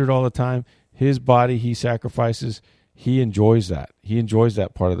he's injured all the time. His body, he sacrifices. He enjoys that. He enjoys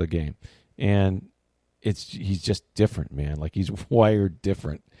that part of the game, and he's just different, man. He's wired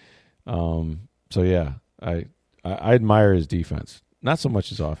different. So yeah, I admire his defense. Not so much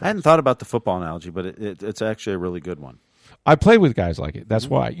his offense. I hadn't thought about the football analogy, but it's actually a really good one. I play with guys like it. That's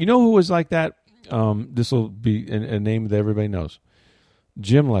why. You know who was like that? This will be a name that everybody knows.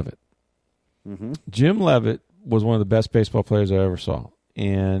 Jim Leavitt. Mm-hmm. Jim Leavitt was one of the best baseball players I ever saw,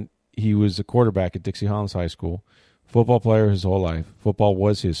 and he was a quarterback at Dixie Hollands High School. Football player his whole life. Football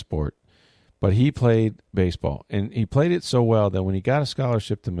was his sport. But he played baseball, and he played it so well that when he got a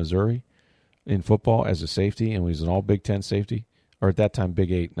scholarship to Missouri in football as a safety, and he was an all Big Ten safety, or at that time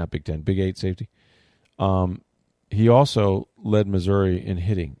Big 8, not Big 10, Big 8 safety, he also led Missouri in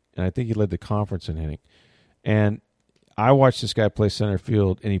hitting, and I think he led the conference in hitting. And I watched this guy play center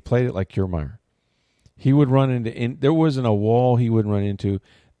field, and he played it like Kiermaier. He would run into there wasn't a wall he wouldn't run into.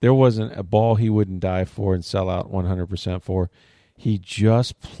 There wasn't a ball he wouldn't dive for and sell out 100% for. He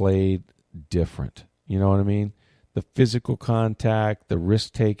just played different. You know what I mean? The physical contact, the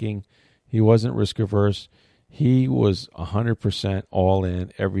risk-taking. He wasn't risk-averse. He was 100% all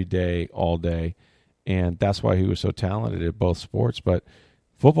in every day, all day, and that's why he was so talented at both sports. But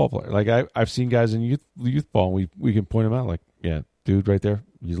football player, I've seen guys in youth ball, and we can point him out, yeah, dude right there,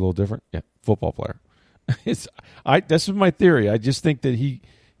 he's a little different. Yeah, football player. This is my theory. I just think that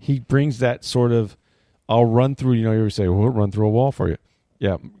he brings that sort of, I'll run through, you ever say, we'll run through a wall for you.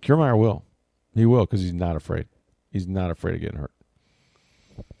 Yeah, Kiermaier will. He will because he's not afraid. He's not afraid of getting hurt.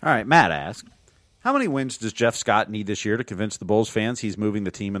 All right, Matt asks, how many wins does Jeff Scott need this year to convince the Bulls fans he's moving the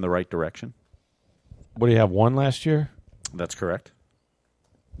team in the right direction? What do you have, one last year? That's correct.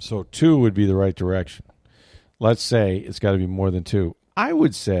 So 2 would be the right direction. Let's say it's got to be more than 2. I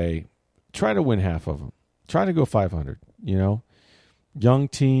would say try to win half of them. Try to go 500, Young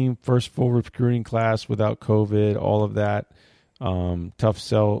team, first full recruiting class without COVID, all of that. Tough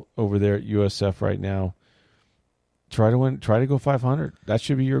sell over there at USF right now. Try to go 500. That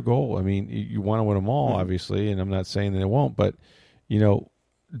should be your goal. I mean, you want to win them all, obviously, and I'm not saying that it won't, but, don't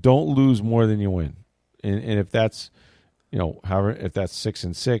lose more than you win. And if that's, if that's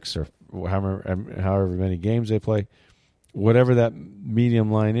 6-6 or however many games they play, whatever that medium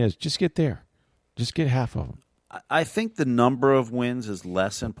line is, just get there. Just get half of them. I think the number of wins is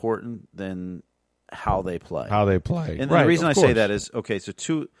less important than how they play. And the reason I say that is, okay, so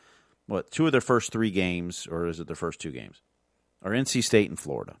two of their first 3 games, or is it their first 2 games, are NC State and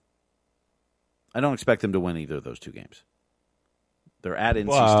Florida. I don't expect them to win either of those 2 games. They're at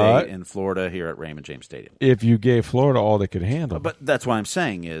NC State and Florida here at Raymond James Stadium. If you gave Florida all they could handle. But that's what I'm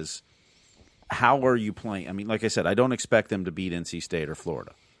saying is, how are you playing? I mean, like I said, I don't expect them to beat NC State or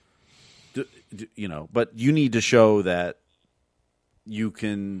Florida. But you need to show that you've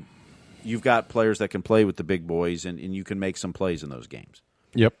got players that can play with the big boys, and you can make some plays in those games.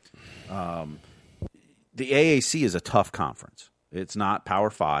 Yep. The AAC is a tough conference. It's not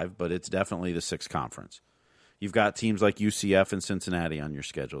Power 5, but it's definitely the 6th conference. You've got teams like UCF and Cincinnati on your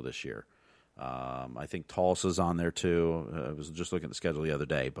schedule this year. I think Tulsa's on there too. I was just looking at the schedule the other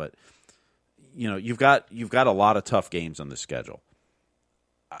day, but you've got a lot of tough games on the schedule.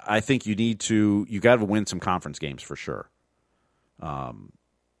 I think you got to win some conference games for sure. But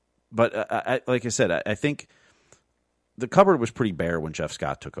like I said, I think the cupboard was pretty bare when Jeff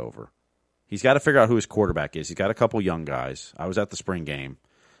Scott took over. He's got to figure out who his quarterback is. He's got a couple young guys. I was at the spring game.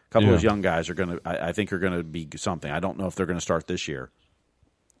 A couple of those young guys I think are going to be something. I don't know if they're going to start this year,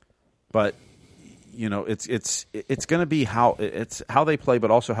 but it's going to be how they play,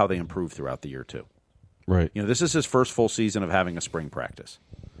 but also how they improve throughout the year too. Right. This is his first full season of having a spring practice,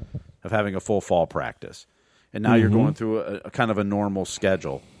 of having a full fall practice, and now you're going through a kind of a normal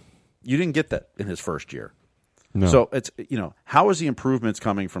schedule. You didn't get that in his first year. No. So it's how is the improvements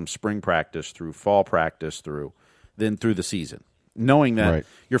coming from spring practice through fall practice then through the season, knowing that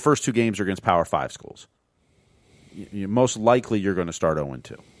your first 2 games are against Power 5 schools. Most likely you're going to start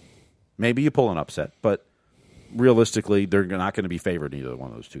 0-2. Maybe you pull an upset, but realistically they're not going to be favored in either one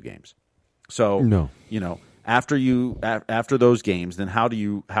of those 2 games. So after those games, then how do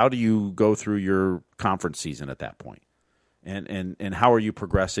you go through your conference season at that point? And how are you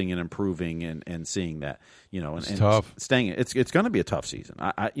progressing and improving and seeing that and tough. Staying it's going to be a tough season.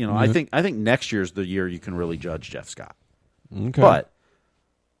 I think next year's the year you can really judge Jeff Scott. Okay. But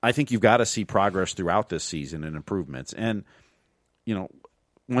I think you've got to see progress throughout this season and improvements. And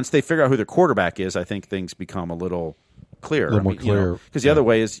once they figure out who their quarterback is, I think things become a little clearer. A little more clear. Because the other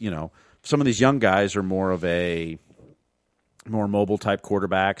way is some of these young guys are more mobile type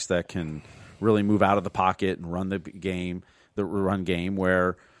quarterbacks that can really move out of the pocket and run the run game,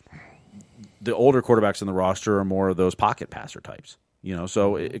 where the older quarterbacks in the roster are more of those pocket passer types.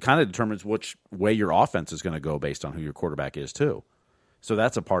 So it kind of determines which way your offense is going to go based on who your quarterback is too. So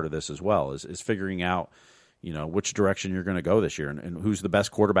that's a part of this as well, is figuring out, which direction you're going to go this year and who's the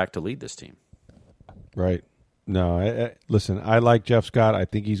best quarterback to lead this team. Right. No, listen, I like Jeff Scott. I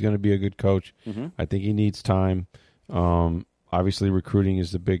think he's going to be a good coach. Mm-hmm. I think he needs time. Obviously, recruiting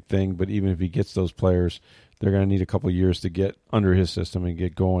is the big thing, but even if he gets those players, they're going to need a couple of years to get under his system and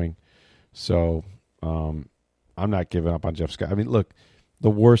get going. So I'm not giving up on Jeff Scott. I mean, look, the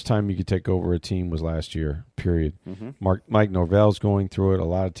worst time you could take over a team was last year, period. Mm-hmm. Mike Norvell's going through it. A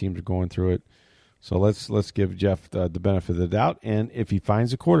lot of teams are going through it. So let's give Jeff the benefit of the doubt. And if he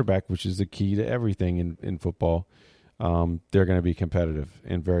finds a quarterback, which is the key to everything in football, they're going to be competitive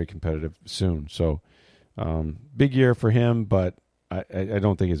and very competitive soon. So big year for him, but I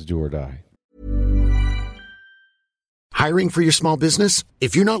don't think it's do or die. Hiring for your small business?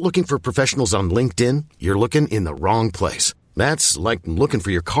 If you're not looking for professionals on LinkedIn, you're looking in the wrong place. That's like looking for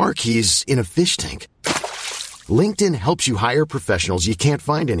your car keys in a fish tank. LinkedIn helps you hire professionals you can't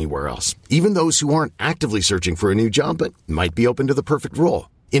find anywhere else, even those who aren't actively searching for a new job but might be open to the perfect role.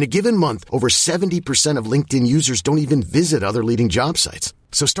 In a given month, over 70% of LinkedIn users don't even visit other leading job sites.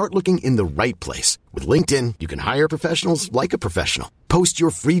 So start looking in the right place. With LinkedIn, you can hire professionals like a professional. Post your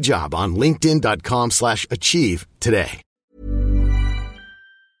free job on linkedin.com/achieve today.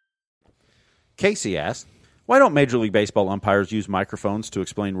 Casey asked, why don't Major League Baseball umpires use microphones to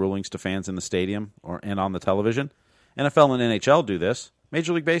explain rulings to fans in the stadium and on the television? NFL and NHL do this.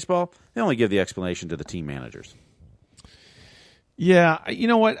 Major League Baseball, they only give the explanation to the team managers. Yeah, you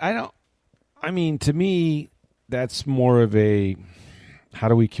know what? To me, that's more of a how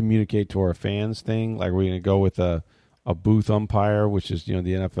do we communicate to our fans thing. Like, we're going to go with a booth umpire, which is, the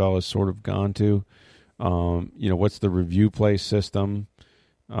NFL has sort of gone to. What's the review play system?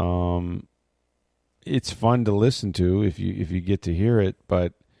 It's fun to listen to if you get to hear it,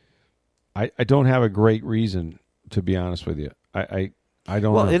 but I don't have a great reason, to be honest with you. I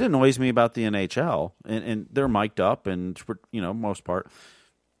don't. Well, know. It annoys me about the NHL, and they're mic'd up, and most part,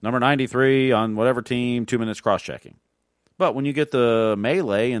 number 93 on whatever team, 2 minutes cross checking. But when you get the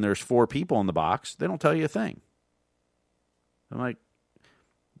melee and there's 4 people in the box, they don't tell you a thing. I'm like,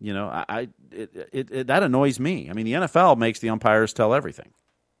 that annoys me. I mean, the NFL makes the umpires tell everything.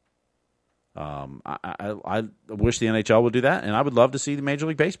 I wish the NHL would do that, and I would love to see the Major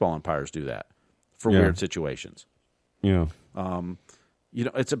League Baseball umpires do that for weird situations. Yeah.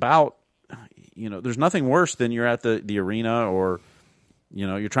 It's about, there's nothing worse than you're at the arena or,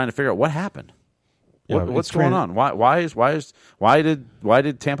 you're trying to figure out what happened. Yeah, what's going on? Why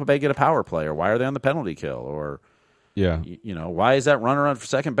did Tampa Bay get a power play, or why are they on the penalty kill, or why is that runner on for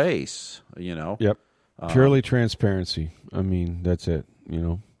second base? Yep. Purely transparency. I mean, that's it.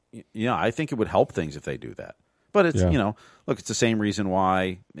 I think it would help things if they do that. But it's look, it's the same reason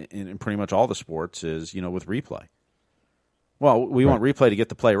why in pretty much all the sports is with replay. Well, we want replay to get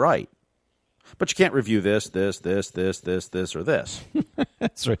the play right. But you can't review this, or this.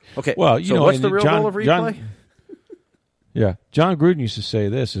 That's right. Okay. Well, so what's the real goal of replay? John Gruden used to say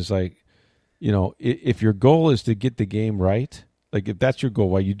this is like, if your goal is to get the game right, like if that's your goal,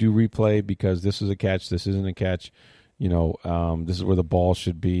 why you do replay because this is a catch, this isn't a catch, this is where the ball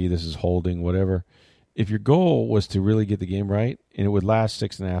should be, this is holding, whatever. If your goal was to really get the game right and it would last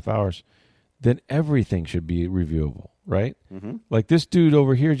 6.5 hours, then everything should be reviewable. Right? Mm-hmm. Like this dude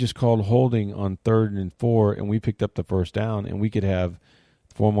over here just called holding on 3rd and 4, and we picked up the first down, and we could have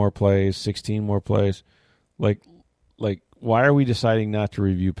 4 more plays, 16 more plays. Like, why are we deciding not to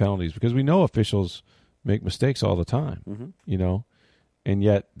review penalties? Because we know officials make mistakes all the time, and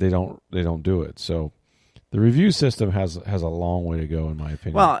yet they don't do it. So the review system has a long way to go, in my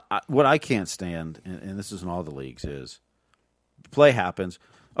opinion. Well, what I can't stand, and this is in all the leagues, is the play happens.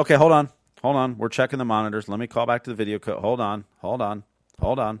 Okay, hold on. We're checking the monitors. Let me call back to the video code. Hold on.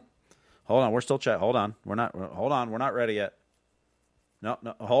 We're still checking. Hold on. We're not ready yet. No.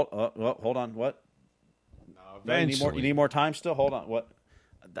 Hold on. What? No, you need more time still? Hold on. What?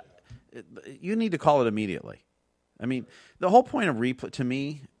 You need to call it immediately. I mean, the whole point of replay, to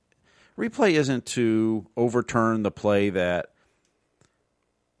me, replay isn't to overturn the play that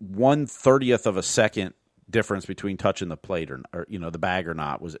 1/30th of a second difference between touching the plate or the bag or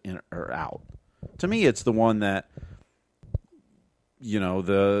not was in or out. To me, it's the one that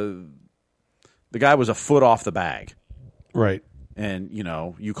the guy was a foot off the bag, right? And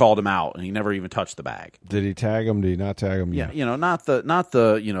you called him out, and he never even touched the bag. Did he tag him? Did he not tag him? Yeah, not the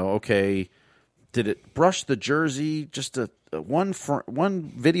okay. Did it brush the jersey? Just one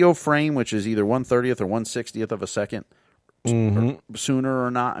video frame, which is either 1/30th or 1/60th of a second sooner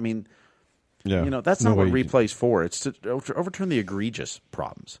or not. I mean. Yeah. That's not what replay's for. It's to overturn the egregious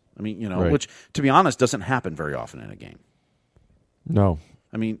problems. I mean, which, to be honest, doesn't happen very often in a game. No.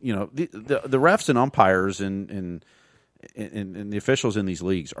 I mean, the refs and umpires and the officials in these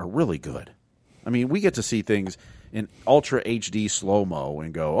leagues are really good. I mean, we get to see things in ultra HD slow-mo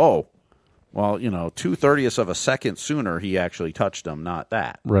and go, oh, well, 2/30ths of a second sooner he actually touched them, not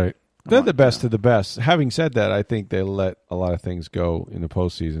that. Right. They're the best of the best. Having said that, I think they let a lot of things go in the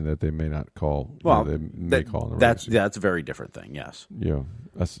postseason that they may not call. Well, they may call in the that's a very different thing. Yes. Yeah,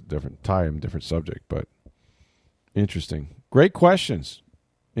 that's a different time, different subject, but interesting. Great questions.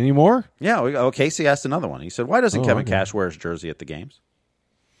 Any more? Yeah. Casey asked another one. He said, "Why doesn't Kevin Cash wear his jersey at the games?"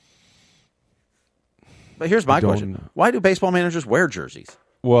 But here's my question: why do baseball managers wear jerseys?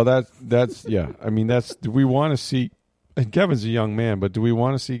 Well, that's yeah. I mean, do we want to see? And Kevin's a young man, but do we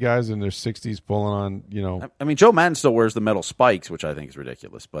want to see guys in their 60s pulling on, I mean, Joe Madden still wears the metal spikes, which I think is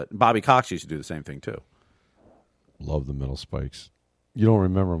ridiculous, but Bobby Cox used to do the same thing, too. Love the metal spikes. You don't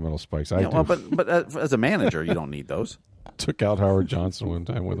remember metal spikes. I do. Well, but as a manager, you don't need those. Took out Howard Johnson one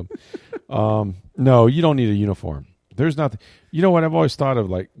time with him. No, you don't need a uniform. There's nothing. You know what I've always thought of?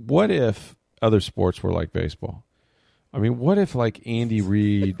 Like, what if other sports were like baseball? I mean, what if like Andy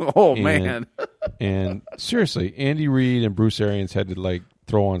Reid? Man! And seriously, Andy Reid and Bruce Arians had to like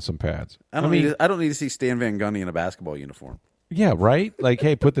throw on some pads. I don't need to see Stan Van Gundy in a basketball uniform. Yeah, right. Like,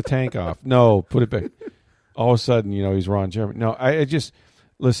 hey, put the tank off. No, put it back. All of a sudden, he's Ron Jeremy. No, I just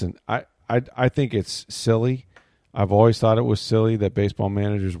listen. I think it's silly. I've always thought it was silly that baseball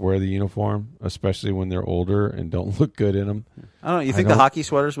managers wear the uniform, especially when they're older and don't look good in them. I don't know. You think the hockey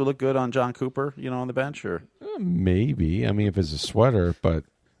sweaters would look good on John Cooper, on the bench? Or Maybe. I mean, if it's a sweater, but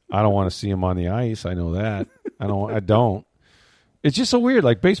I don't want to see him on the ice. I know that. I don't. It's just so weird.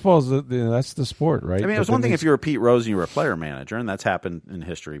 Like baseball is that's the sport, right? I mean, it was one thing if you were Pete Rose and you were a player manager, and that's happened in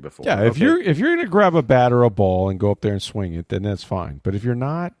history before. Yeah, if you're going to grab a bat or a ball and go up there and swing it, then that's fine. But if you're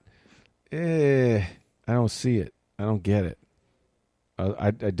not, I don't see it. I don't get it. I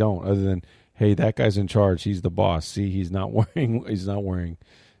don't. Other than, hey, that guy's in charge. He's the boss. See, he's not wearing.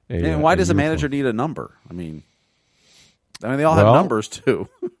 And why does a manager need a number? I mean, they all have numbers too.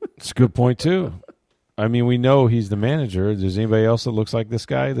 It's a good point too. I mean, we know he's the manager. Is anybody else that looks like this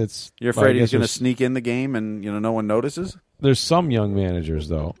guy? You're afraid he's going to sneak in the game and no one notices? There's some young managers,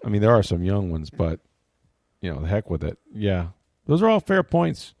 though. I mean, there are some young ones, but the heck with it. Yeah, those are all fair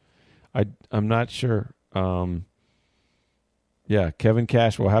points. I'm not sure. Yeah, Kevin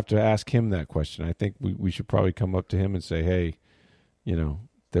Cash. We'll have to ask him that question. I think we should probably come up to him and say, hey,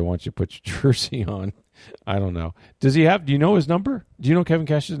 they want you to put your jersey on. I don't know. Does he have? Do you know his number? Do you know Kevin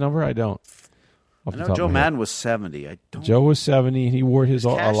Cash's number? I don't. I know Joe Madden was 70. Joe was 70, and he wore his a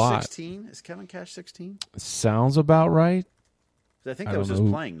lot. 16? Is Kevin Cash 16? Sounds about right. I think that was his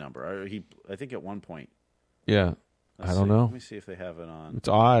playing number. I think at one point. Yeah. I don't know. Let me see if they have it on. It's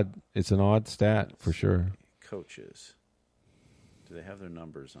odd. It's an odd stat for sure. Coaches. Do they have their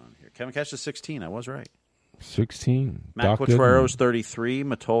numbers on here? Kevin Cash is 16. I was right. 16. Matt Quattro's 33.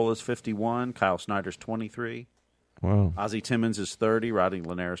 Matola's 51. Kyle Snyder's 23. Wow. Ozzie Timmons is 30. Rodney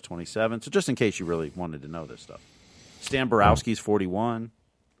Linares 27. So just in case you really wanted to know this stuff. Stan Borowski's 41.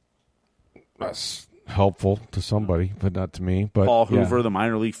 That's helpful to somebody, but not to me. But Paul Hoover, the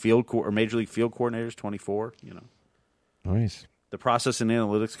major league field coordinator, is 24. Nice. The process and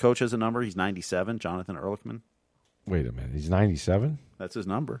analytics coach has a number. He's 97. Jonathan Ehrlichman. Wait a minute. He's 97? That's his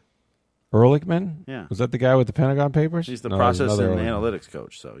number. Ehrlichman? Yeah. Was that the guy with the Pentagon Papers? He's the process and analytics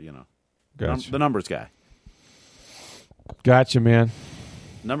coach. So Gotcha. The numbers guy. Gotcha, man.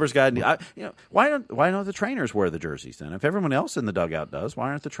 Numbers guy. Why don't the trainers wear the jerseys then? If everyone else in the dugout does, why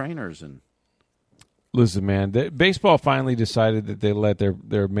aren't the trainers? Listen, man. Baseball finally decided that they let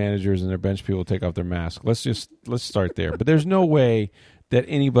their managers and their bench people take off their masks. Let's start there. But there's no way that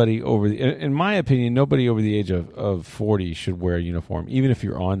anybody in my opinion, nobody over the age of 40 should wear a uniform, even if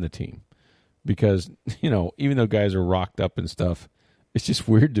you're on the team, because even though guys are rocked up and stuff. It's just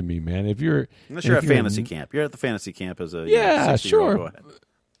weird to me, man. Unless you're at fantasy camp. You're at the fantasy camp as a sure. Go ahead.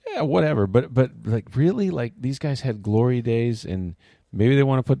 Yeah, whatever. But like really, like these guys had glory days, and maybe they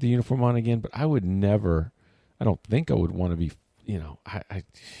want to put the uniform on again. But I would never. I don't think I would want to be.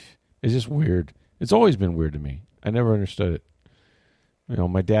 It's just weird. It's always been weird to me. I never understood it.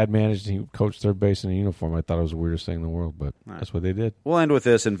 My dad managed. He coached third base in a uniform. I thought it was the weirdest thing in the world, but that's what they did. We'll end with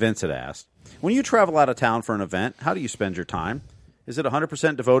this. And Vince had asked, when you travel out of town for an event, how do you spend your time? Is it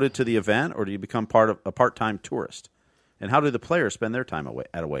 100% devoted to the event, or do you become a part-time tourist? And how do the players spend their time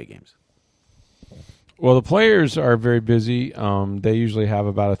at away games? Well, the players are very busy. They usually have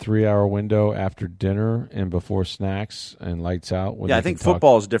about a 3-hour window after dinner and before snacks and lights out. I think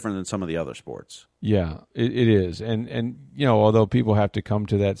football is different than some of the other sports. Yeah, it is. And although people have to come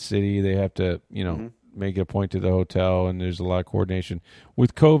to that city, they have to, make a point to the hotel, and there's a lot of coordination.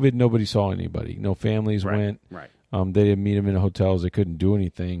 With COVID, nobody saw anybody. No families went. Right. They didn't meet them in hotels. They couldn't do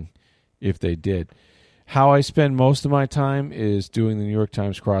anything if they did. How I spend most of my time is doing the New York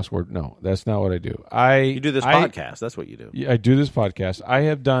Times crossword. No, that's not what I do. You do this podcast. That's what you do. Yeah, I do this podcast. I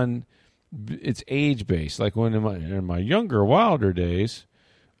have done. It's age based. Like when in my younger, wilder days,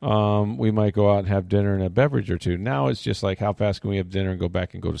 we might go out and have dinner and a beverage or two. Now it's just like, how fast can we have dinner and go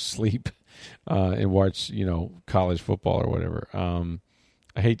back and go to sleep and watch college football or whatever.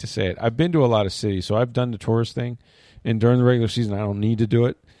 I hate to say it. I've been to a lot of cities, so I've done the tourist thing. And during the regular season, I don't need to do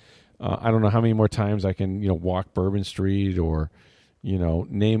it. I don't know how many more times I can, walk Bourbon Street or,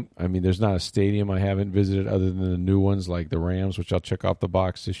 name. I mean, there's not a stadium I haven't visited other than the new ones like the Rams, which I'll check off the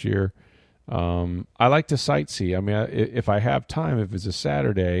box this year. I like to sightsee. I mean, if I have time, if it's a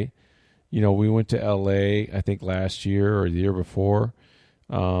Saturday, we went to L.A., I think last year or the year before.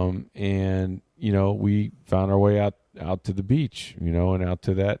 And, we found our way out to the beach, and out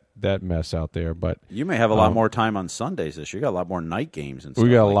to that mess out there. But you may have a lot more time on Sundays this year. You got a lot more night games and stuff. We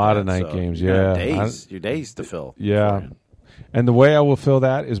got like a lot that, of night so games, yeah. Your days to fill. Yeah. And the way I will fill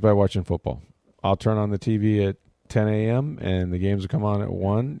that is by watching football. I'll turn on the TV at 10 a.m. and the games will come on at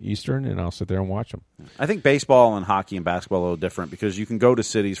 1 Eastern, and I'll sit there and watch them. I think baseball and hockey and basketball are a little different because you can go to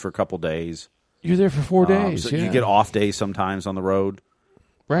cities for a couple days. You're there for 4 days. So you get off days sometimes on the road.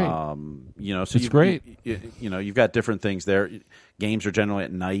 Right. So it's great. You've got different things there. Games are generally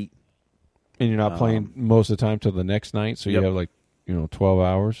at night. And you're not playing most of the time till the next night, so you have 12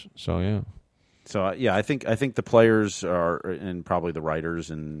 hours. So, yeah. So I think the players are, and probably the writers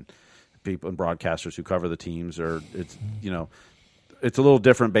and people and broadcasters who cover the teams are. It's it's a little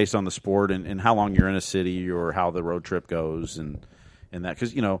different based on the sport and how long you're in a city or how the road trip goes and that,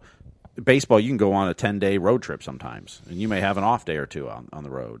 because baseball, you can go on a 10-day road trip sometimes, and you may have an off day or two on the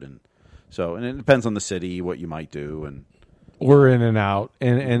road, and it depends on the city what you might do. And we're in and out.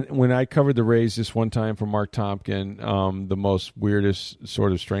 And when I covered the Rays this one time for Mark Tompkin, the most weirdest,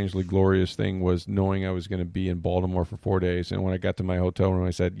 sort of strangely glorious thing was knowing I was going to be in Baltimore for 4 days. And when I got to my hotel room,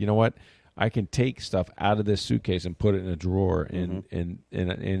 I said, you know what? I can take stuff out of this suitcase and put it in a drawer, and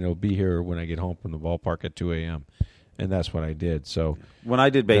it'll be here when I get home from the ballpark at 2 a.m. And that's what I did. So when I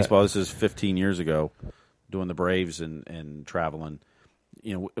did baseball, this is 15 years ago, doing the Braves and traveling.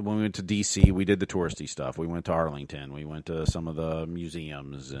 When we went to D.C., we did the touristy stuff. We went to Arlington. We went to some of the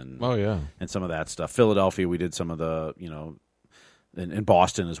museums and and some of that stuff. Philadelphia, we did some of the in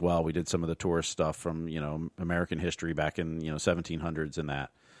Boston as well. We did some of the tourist stuff from American history back in 1700s and that.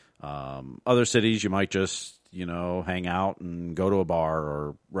 Other cities, you might just hang out and go to a bar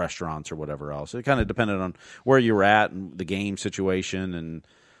or restaurants or whatever else. It kind of depended on where you were at and the game situation and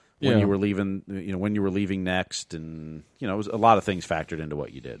when you were leaving, when you were leaving next, and it was a lot of things factored into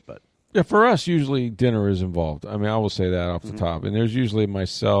what you did. But yeah, for us, usually dinner is involved. I mean, I will say that off the top. And there's usually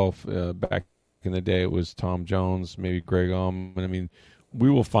myself. Back in the day, it was Tom Jones, maybe Greg Allman. I mean, we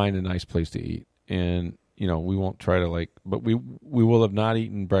will find a nice place to eat, and we won't try to but we will have not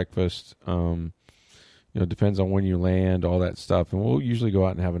eaten breakfast. Depends on when you land, all that stuff, and we'll usually go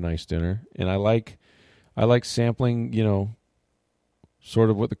out and have a nice dinner. And I like sampling,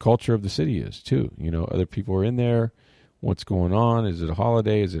 sort of what the culture of the city is too. Other people are in there. What's going on? Is it a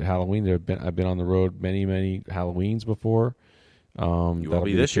holiday? Is it Halloween? I've been on the road many Halloweens before. You will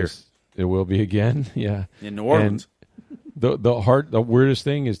be this year. It will be again. Yeah, in New Orleans. And the weirdest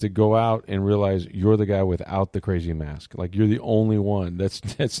thing is to go out and realize you're the guy without the crazy mask. Like you're the only one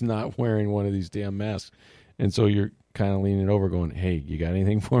that's not wearing one of these damn masks, and so you're kind of leaning over, going, "Hey, you got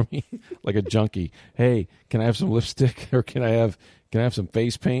anything for me?" Like a junkie. Hey, can I have some lipstick, or can I have some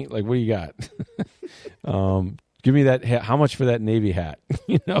face paint? Like, what do you got? Give me that. How much for that Navy hat?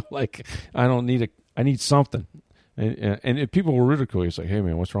 I don't need I need something. And if people will ridicule you, it's like, hey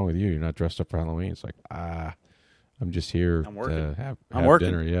man, what's wrong with you? You're not dressed up for Halloween. It's like, I'm just here to have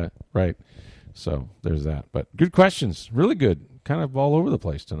dinner. Yeah, right. So there's that. But good questions, really good. Kind of all over the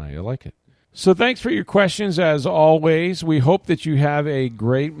place tonight. I like it. So thanks for your questions, as always. We hope that you have a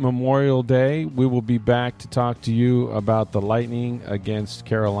great Memorial Day. We will be back to talk to you about the Lightning against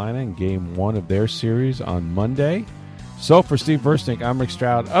Carolina in Game 1 of their series on Monday. So for Steve Versnick, I'm Rick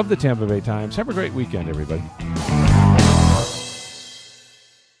Stroud of the Tampa Bay Times. Have a great weekend, everybody.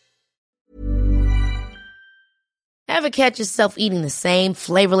 Ever catch yourself eating the same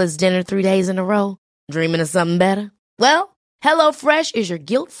flavorless dinner 3 days in a row? Dreaming of something better? Well, HelloFresh is your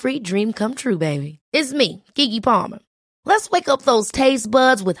guilt-free dream come true, baby. It's me, Keke Palmer. Let's wake up those taste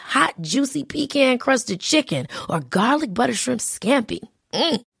buds with hot, juicy pecan-crusted chicken or garlic butter shrimp scampi.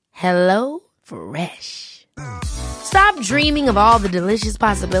 Hello Fresh. Stop dreaming of all the delicious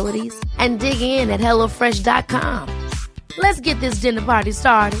possibilities and dig in at HelloFresh.com. Let's get this dinner party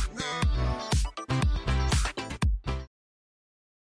started.